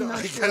see- now I I'm don't- not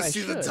I sure gotta I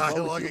see the should,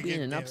 dialogue what with you being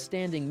again, an damn it.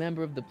 upstanding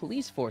member of the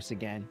police force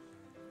again.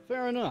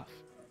 Fair enough.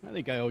 I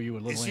think I owe you a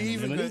little Is he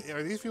even anonymity. gonna,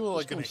 are these people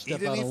like Just gonna don't eat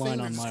step out of anything? line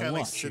Or on just my kind of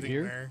like watch, you sitting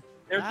hear?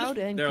 there? Loud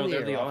and they're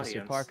clear, the Officer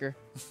audience. Parker.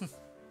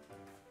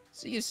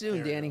 See you soon,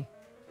 There we Danny.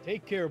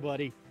 Take care,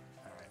 buddy.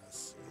 All right, let's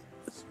see.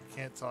 So we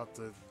can't talk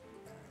to.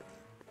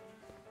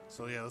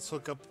 So yeah, let's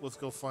hook up. Let's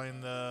go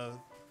find.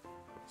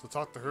 So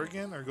talk to her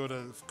again, or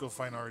go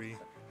find Artie.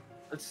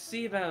 Let's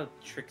see about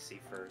Trixie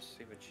first.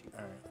 See what she...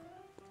 All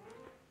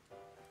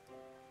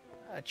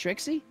right.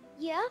 Trixie?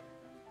 Yeah?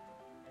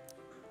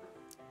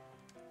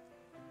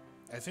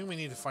 I think we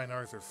need to find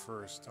Arthur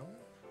first, don't we?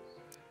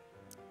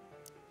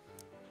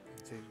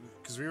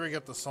 Because we already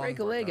got the song. Break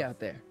a part leg done. out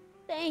there.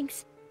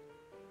 Thanks.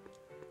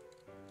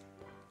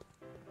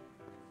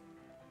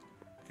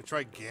 Could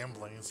try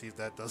gambling and see if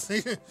that does. See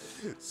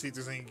if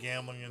there's any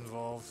gambling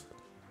involved.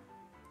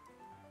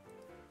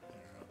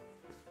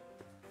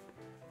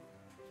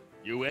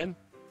 You in?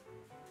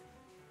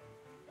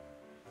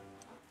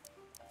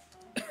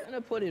 Gonna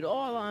put it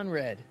all on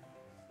red.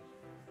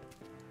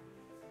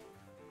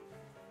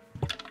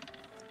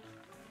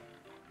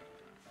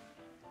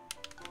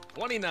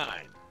 $29.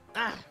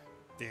 Ah,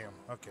 Damn.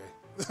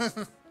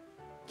 Okay.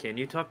 Can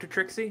you talk to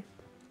Trixie?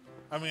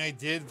 I mean, I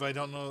did, but I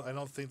don't know. I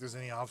don't think there's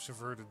any option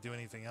for her to do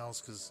anything else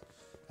because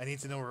I need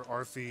to know where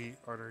Artie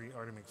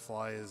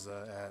McFly is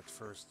at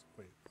first.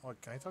 Wait, oh,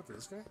 can I talk to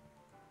this guy?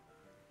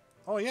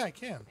 Oh yeah, I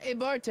can. hey,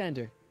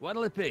 bartender.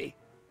 What'll it be?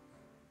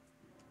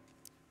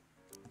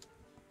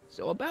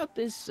 So about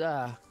this,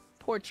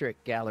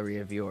 portrait gallery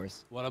of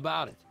yours. What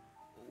about it?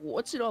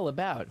 What's it all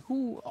about?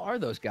 Who are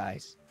those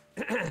guys?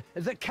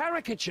 The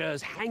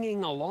caricatures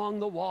hanging along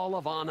the wall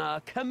of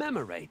honor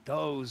commemorate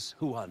those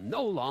who are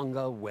no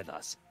longer with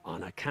us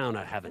on account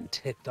of having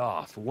ticked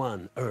off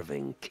one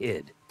Irving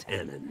Kid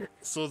Tannen.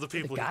 So the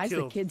The people guys he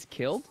the killed. kids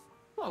killed?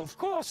 Well, of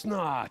course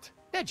not.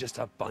 They're just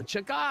a bunch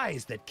of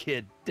guys that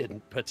Kid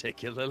didn't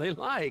particularly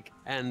like,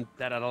 and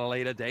that at a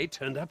later date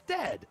turned up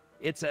dead.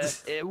 It's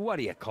a, what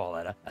do you call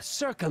it? A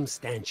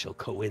circumstantial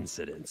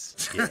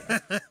coincidence. Yeah.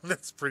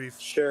 That's pretty.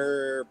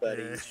 Sure,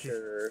 buddy. Yeah.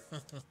 Sure.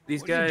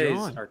 These What are you guys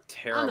drawing? are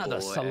terrible Another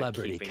at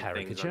celebrity keeping things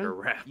caricature. under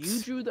wraps.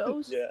 You drew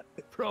those? Yeah.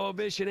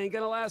 Prohibition ain't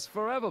gonna last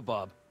forever,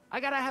 bub. I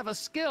gotta have a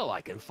skill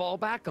I can fall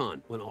back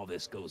on when all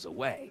this goes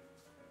away.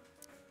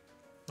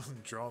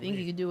 Draw Think you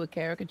me. could do a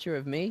caricature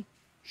of me?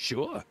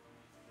 Sure.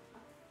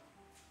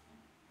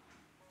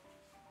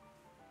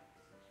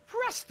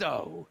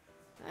 Presto!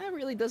 That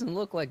really doesn't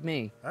look like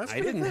me. That's I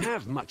pretty didn't good.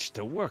 have much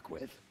to work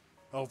with.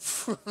 Oh.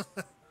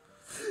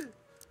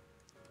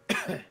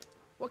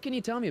 What can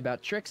you tell me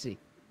about Trixie?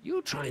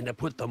 You trying to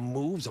put the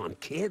moves on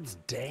kids,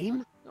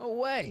 dame? No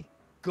way.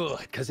 Good,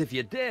 because if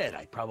you did,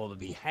 I'd probably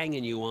be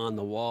hanging you on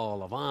the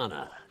wall of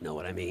honor. Know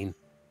what I mean?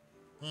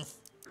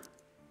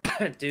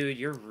 Dude,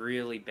 you're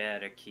really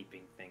bad at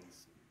keeping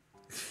things.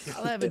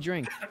 I'll have a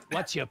drink.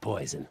 What's your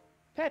poison?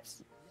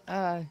 Peps,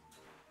 on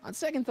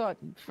second thought,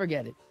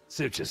 forget it.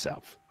 Suit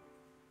yourself.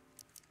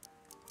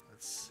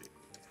 Let's see.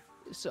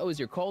 So is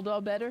your cold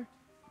all better?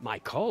 My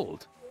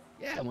cold?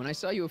 Yeah, when I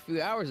saw you a few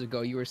hours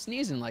ago, you were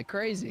sneezing like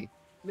crazy.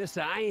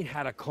 Mister, I ain't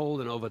had a cold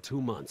in over 2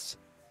 months.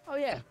 Oh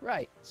yeah,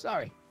 right.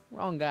 Sorry.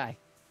 Wrong guy.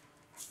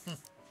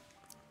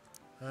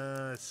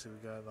 Let's see.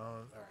 We got all. All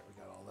right,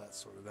 we got all that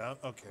sorted out.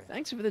 Okay.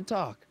 Thanks for the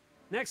talk.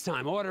 Next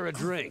time, order a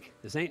drink.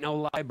 This ain't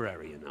no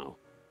library, you know.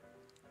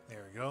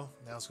 There we go.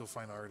 Now let's go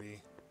find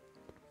Artie.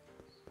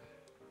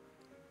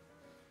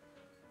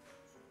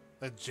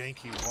 That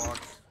janky walk.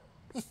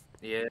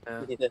 Yeah.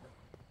 Alright, here we go.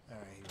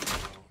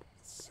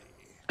 Let's see.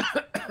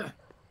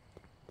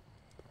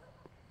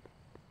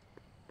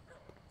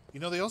 You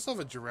know, they also have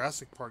a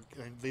Jurassic Park.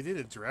 They did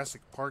a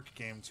Jurassic Park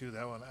game too.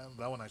 That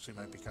one actually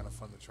might be kind of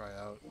fun to try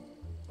out.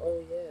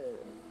 Oh yeah.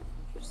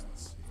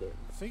 Interesting.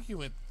 I think he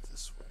went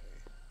this way.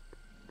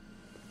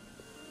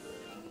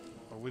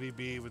 Or would he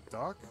be with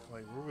Doc?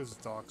 Like, where was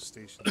Doc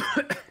stationed?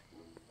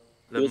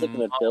 He was like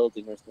in a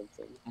building or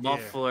something.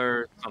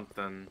 Muffler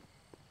something.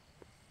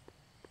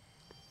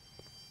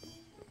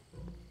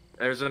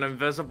 There's an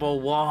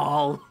invisible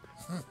wall.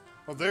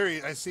 Oh, there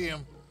he. I see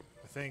him.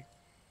 I think.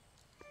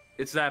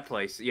 It's that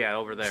place. Yeah,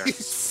 over there.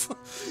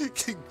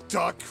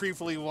 Doc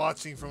creepily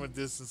watching from a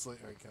distance. Like,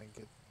 alright, can I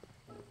get?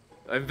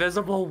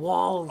 Invisible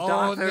wall. Oh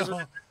Doc, no!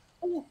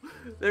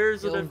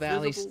 There's an Hill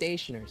Valley invisible.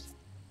 Stationers.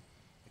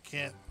 I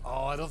can't.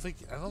 Oh, I don't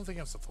think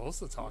I'm supposed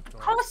to talk to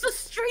him. Cross the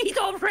street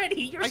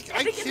already. You're I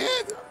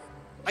can't.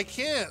 I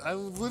can't.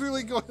 I'm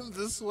literally going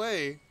this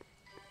way.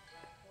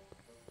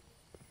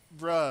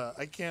 Bruh,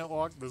 I can't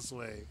walk this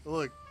way.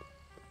 Look.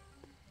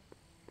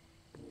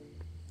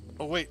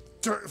 Oh wait.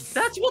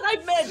 That's what I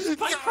meant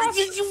by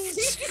crossing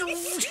the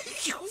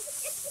street. You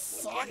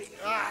fuck.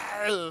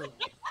 Ah.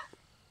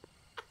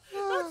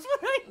 That's what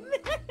I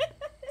meant.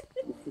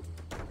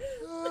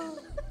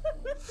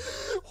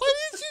 Why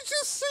did you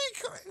just say?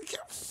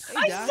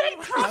 I said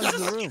cross the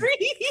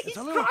street. It's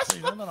a little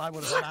cleaner than I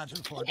would have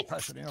imagined for a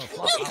depression era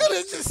flop. You could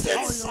have just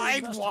said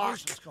sidewalk.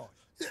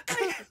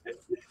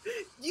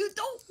 You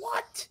don't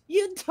want.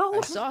 You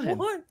don't I saw him.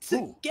 want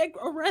to get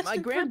arrested My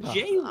grandpa for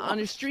jail. on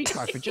a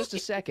streetcar for just a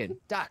second.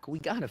 Doc, we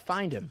gotta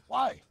find him.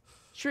 Why?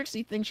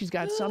 Trixie thinks she's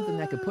got something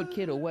that could put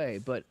Kid away,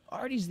 but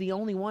Artie's the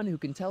only one who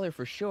can tell her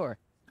for sure.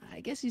 I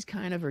guess he's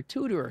kind of her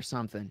tutor or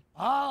something.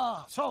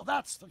 Ah, so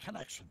that's the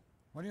connection.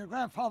 When your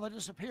grandfather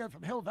disappeared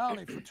from Hill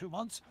Valley for 2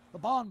 months, the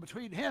bond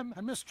between him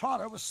and Miss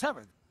Trotter was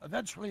severed,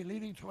 eventually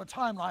leading to a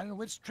timeline in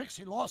which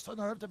Trixie lost the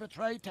nerve to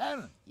betray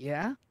Tannen.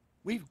 Yeah?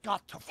 We've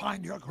got to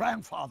find your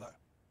grandfather.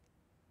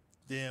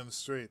 Damn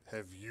straight.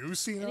 Have you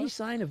seen Any Arthur?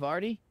 sign of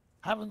Artie?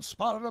 Haven't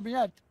spotted him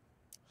yet.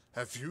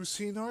 Have you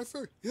seen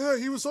Arthur? Yeah,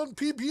 he was on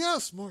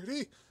PBS,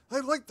 Marty. I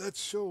like that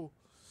show.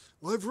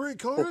 Library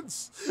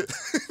cards.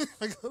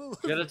 I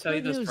gotta tell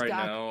you Good this news, right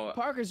Doc. now.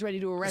 Parker's ready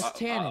to arrest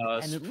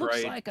Tannen, and it looks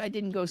Sprite, like I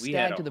didn't go we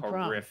stag had to the a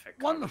prom. horrific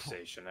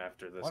conversation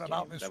after this What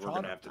about game Miss that we're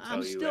Trotter? gonna have to tell I'm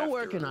you still after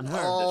working on her.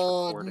 this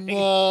Oh recording.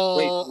 no!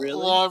 Wait, really?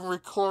 Well, I'm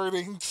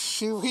recording.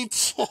 Should we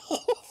tell?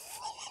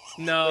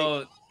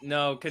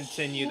 No,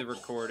 continue the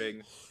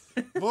recording.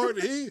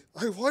 Marty,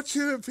 I want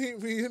you to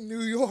meet me in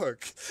New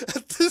York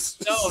at this.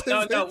 No, we're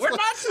not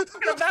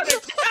talking about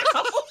it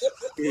now.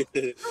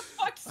 For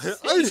fuck's sake.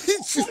 I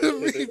need you to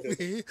meet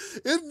me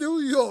in New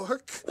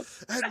York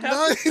at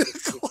 9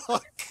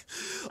 o'clock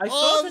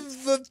on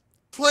the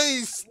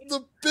place,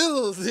 the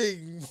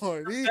building,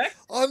 Marty,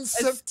 on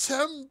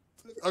September.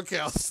 Okay,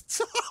 I'll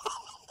stop.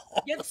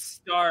 Get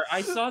Star.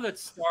 I saw that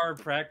Star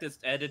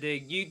practiced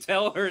editing. You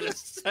tell her to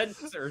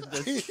censor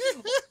this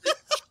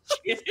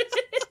shit.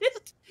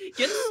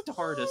 Get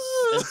Star to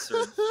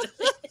censor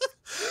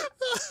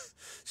this.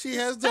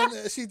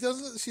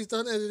 She's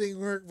done editing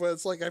work, but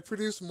it's like I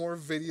produce more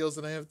videos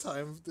than I have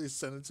time to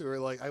send it to her.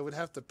 Like I would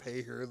have to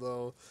pay her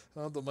though.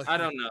 I don't know. I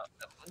don't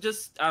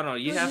know.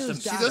 You have to.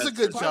 She does a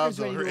good job Parker's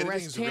though. ready Her to editing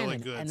arrest is really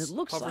Tannen, good. and it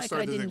looks Puffer like Star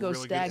I did a didn't go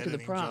really stag good to the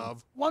editing prom.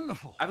 job.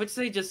 Wonderful. I would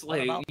say just What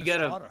like about you Miss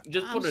gotta Trotter?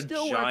 just I'm put a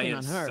still working giant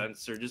on her.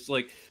 sensor, just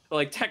like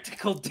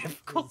technical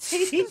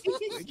difficulty.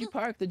 Where'd you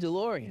park the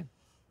DeLorean?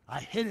 I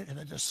hid it in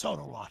the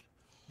DeSoto lot.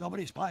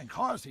 Nobody's buying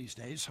cars these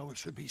days, so it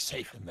should be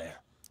safe in there.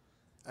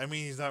 I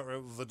mean, he's not.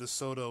 The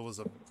DeSoto was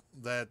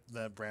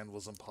that brand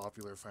wasn't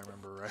popular, if I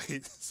remember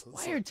right. So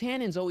Why are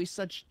Tannins always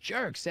such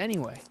jerks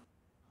anyway?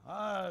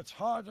 It's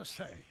hard to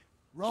say.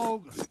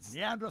 Rogue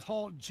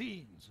Neanderthal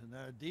genes in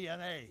their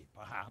DNA,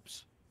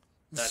 perhaps.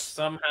 That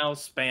somehow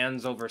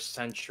spans over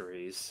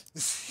centuries.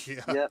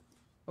 Yeah. Yep.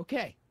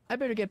 Okay, I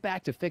better get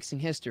back to fixing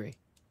history.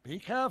 Be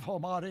careful,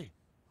 Marty.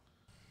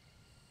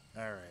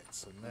 All right.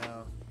 So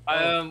now.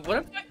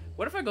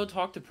 What if I go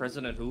talk to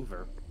President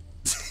Hoover?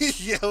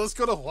 Yeah, let's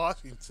go to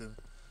Washington.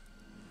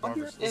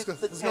 If the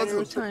Let's go to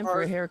No time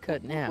for a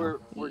haircut now,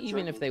 we're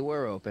even if they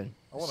were open.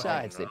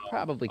 Besides, they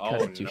probably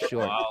cut Oh, it too no.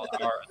 short.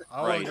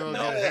 I want to go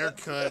get a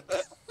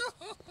haircut.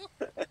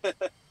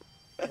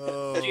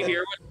 Did you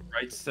hear what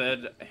Sprite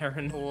said,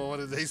 Aaron? Well, what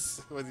did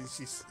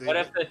she say?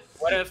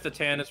 What if the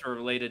Tannins were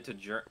related to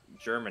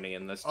Germany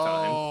in this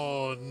time?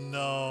 Oh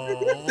no!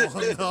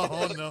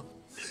 No!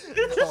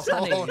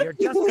 Sonny, you're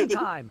just in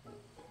time.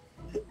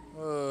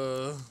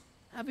 How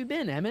have you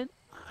been, Emmett?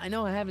 I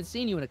know I haven't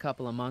seen you in a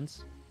couple of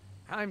months.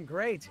 I'm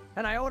great,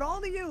 and I owe it all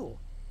to you.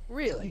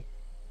 Really?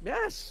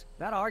 Yes.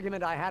 That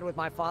argument I had with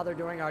my father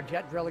during our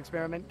jet drill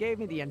experiment gave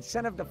me the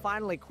incentive to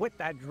finally quit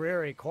that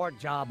dreary court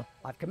job.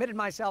 I've committed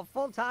myself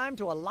full-time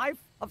to a life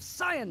of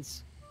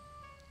science.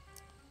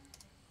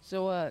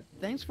 So,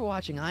 thanks for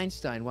watching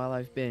Einstein while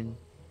I've been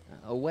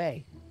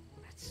away.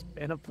 It's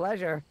been a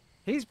pleasure.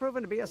 He's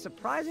proven to be a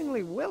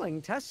surprisingly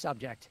willing test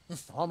subject.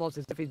 Almost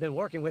as if he's been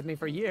working with me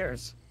for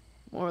years.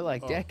 More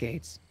like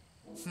decades.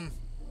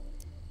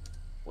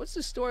 What's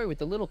the story with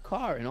the little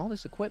car and all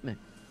this equipment?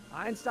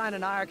 Einstein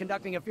and I are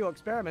conducting a few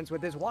experiments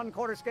with this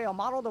 1/4 scale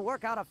model to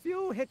work out a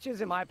few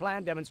hitches in my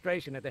planned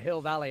demonstration at the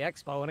Hill Valley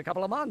Expo in a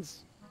couple of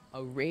months.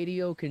 A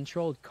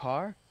radio-controlled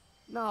car?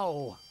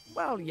 No.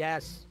 Well,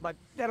 yes, but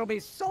it'll be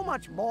so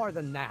much more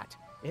than that.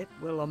 It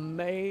will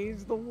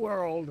amaze the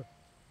world.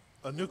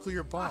 A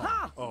nuclear bomb.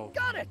 Aha! Oh.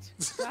 Got it!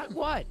 Got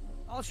what?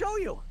 I'll show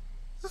you.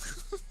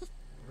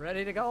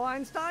 Ready to go,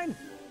 Einstein?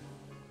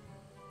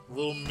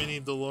 Little mini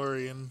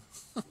DeLorean.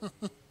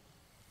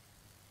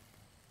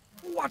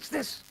 Watch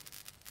this.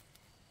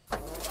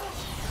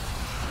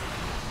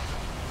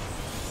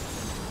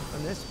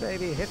 When this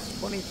baby hits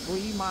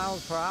 23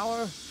 miles per hour,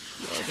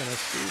 you're gonna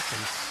see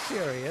some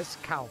serious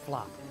cow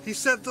flop. He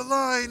said the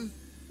line.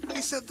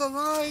 He said the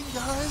line,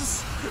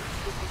 guys.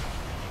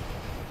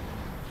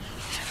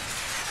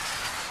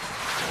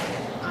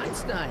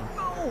 Einstein!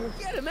 Oh,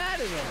 get him out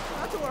of there!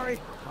 Not to worry.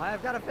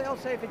 I've got a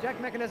fail-safe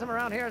eject mechanism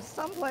around here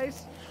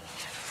someplace.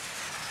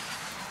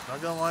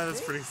 Not gonna lie,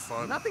 that's pretty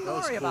fun. Nothing to That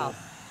was worry cool. about.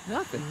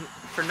 Nothing.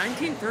 For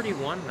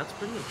 1931, that's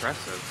pretty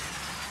impressive.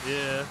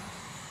 Yeah.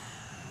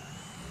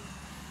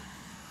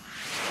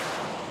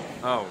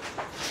 Oh.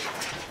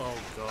 Oh,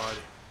 God.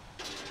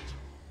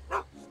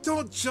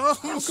 Don't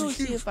jump! I'll go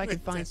see if I can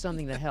find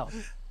something to help.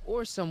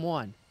 Or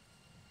someone.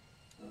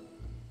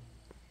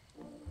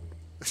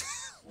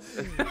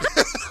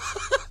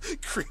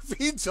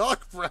 Creepy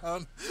Doc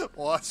Brown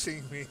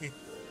watching me.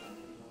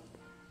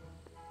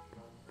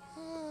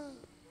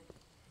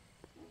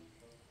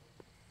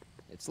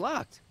 It's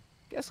locked.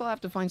 Guess I'll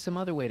have to find some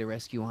other way to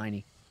rescue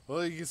Heine.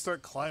 Well, you can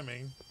start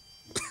climbing.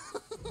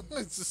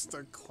 Let's just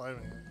start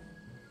climbing.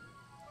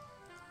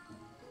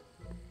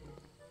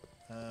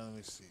 Let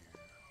me see.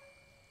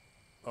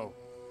 Oh.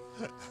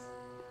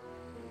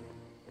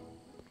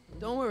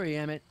 Don't worry,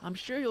 Emmett. I'm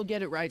sure you'll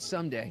get it right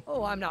someday.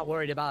 Oh, I'm not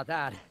worried about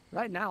that.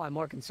 Right now, I'm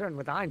more concerned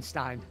with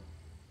Einstein.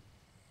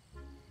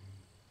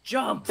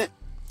 Jump!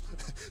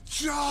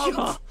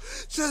 Jump!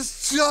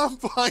 Just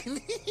jump, I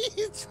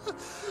need.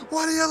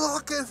 What are you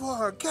looking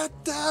for? Get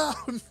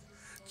down!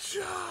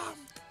 Jump!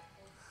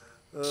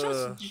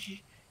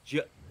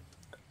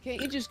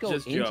 Can't you just go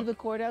Just into jump. the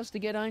courthouse to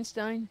get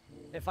Einstein?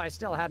 If I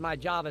still had my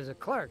job as a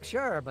clerk,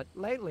 sure, but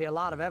lately a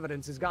lot of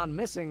evidence has gone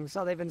missing,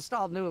 so they've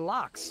installed new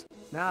locks.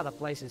 Now the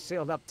place is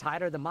sealed up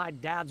tighter than my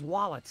dad's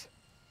wallet.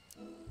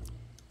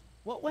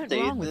 What went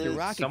wrong with your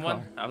rocket Someone,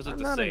 car? I was about I'm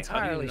to not say, how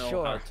do you entirely know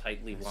sure. how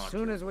tightly As launched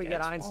soon as we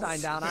get dad's Einstein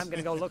down, I'm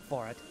gonna go look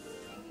for it.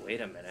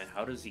 Wait a minute,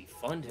 how does he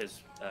fund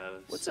his,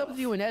 What's up with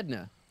you and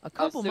Edna? A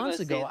couple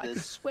months ago, I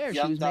could swear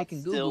she was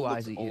making goo-goo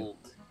eyes at you.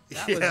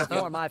 That was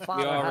before my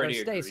father had her already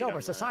Stay agreed Sober on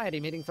that. Society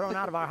meeting thrown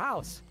out of our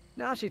house.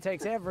 Now she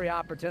takes every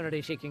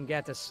opportunity she can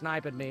get to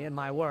snipe at me and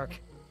my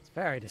work. It's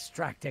very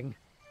distracting.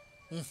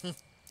 Do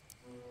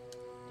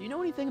you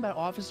know anything about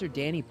Officer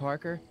Danny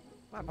Parker?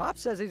 My pop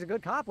says he's a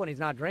good cop when he's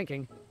not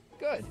drinking.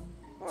 Good.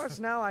 Of course,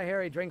 now I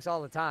hear he drinks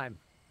all the time.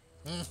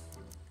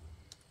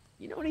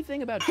 You know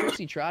anything about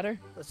Trixie Trotter?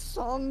 The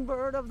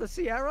songbird of the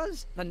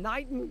Sierras? The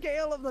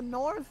nightingale of the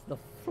north? The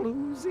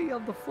floozy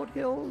of the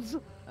foothills?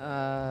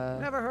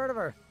 Never heard of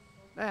her.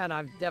 Man,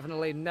 I've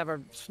definitely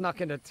never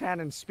snuck into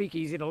Tannen's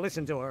speakeasy to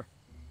listen to her.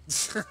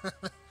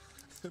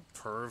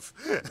 Perv.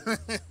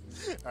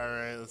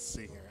 Alright, let's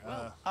see here.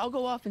 I'll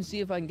go off and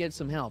see if I can get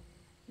some help.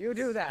 You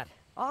do that.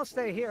 I'll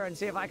stay here and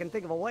see if I can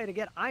think of a way to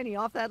get Einie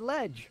off that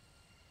ledge.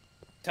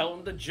 Tell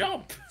him to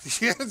jump.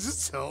 Yeah,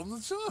 just tell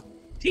him to jump.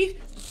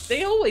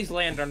 They always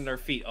land on their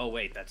feet. Oh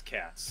wait, that's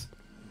cats.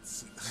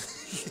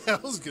 Yeah, I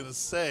was gonna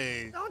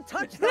say. Don't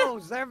touch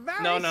those. They're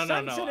very No.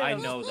 sensitive. I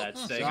know that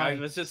thing. I Sorry.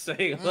 was just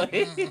saying, like.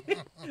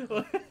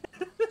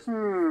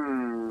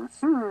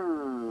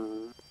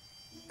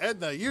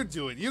 Edna, you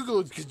do it. You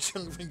go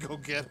jump and go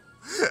get him.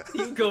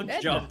 You go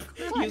jump.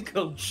 You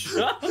go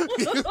jump.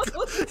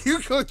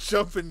 You go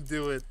jump and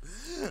do it.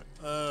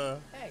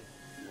 Hey,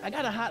 I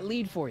got a hot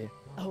lead for you.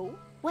 Oh,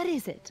 what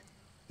is it?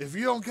 If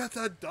you don't get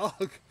that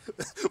dog,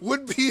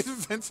 would-be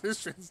inventor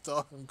Strand's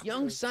dog.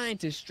 Young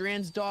scientist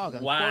Strand's dog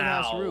on Wow.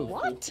 courthouse roof.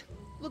 What?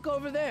 Look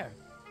over there.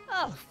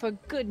 Oh, for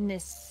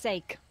goodness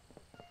sake.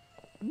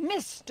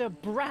 Mr.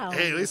 Brown.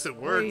 Hey, at least it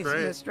worked, Please,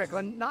 right? Miss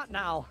Strickland, not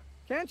now.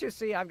 Can't you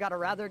see I've got a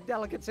rather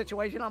delicate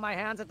situation on my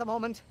hands at the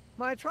moment?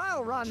 My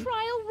trial run...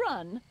 Trial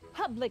run?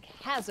 Public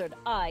hazard,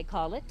 I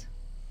call it.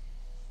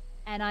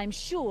 And I'm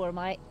sure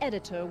my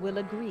editor will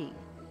agree.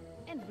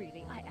 And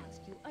really, I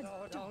ask you,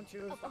 don't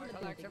you start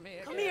to lecture me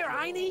Come here,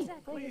 Einie.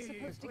 Exactly, you're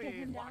supposed to get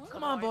him down.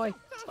 Come on, boy.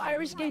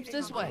 Fire escape's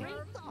this way.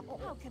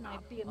 How can I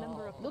be a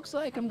member of... Looks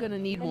like I'm gonna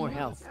need more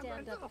help.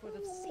 Stand up for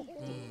the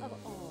safety of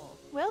all.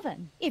 Well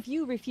then, if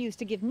you refuse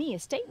to give me a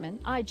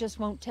statement, I just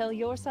won't tell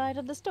your side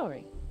of the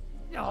story.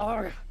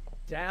 Oh,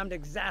 damned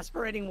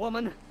exasperating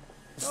woman.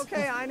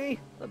 Okay, Einie,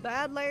 the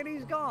bad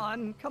lady's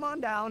gone. Come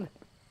on down.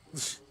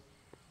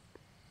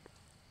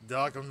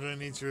 Doc, I'm gonna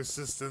need your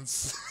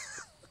assistance.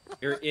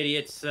 Your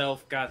idiot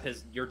self got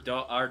your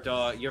dog, our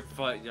dog, your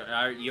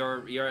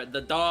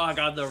the dog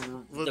on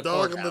the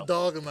dog and the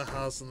dog in the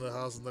house and the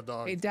house and the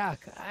dog. Hey,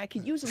 Doc, I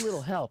could use a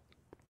little help.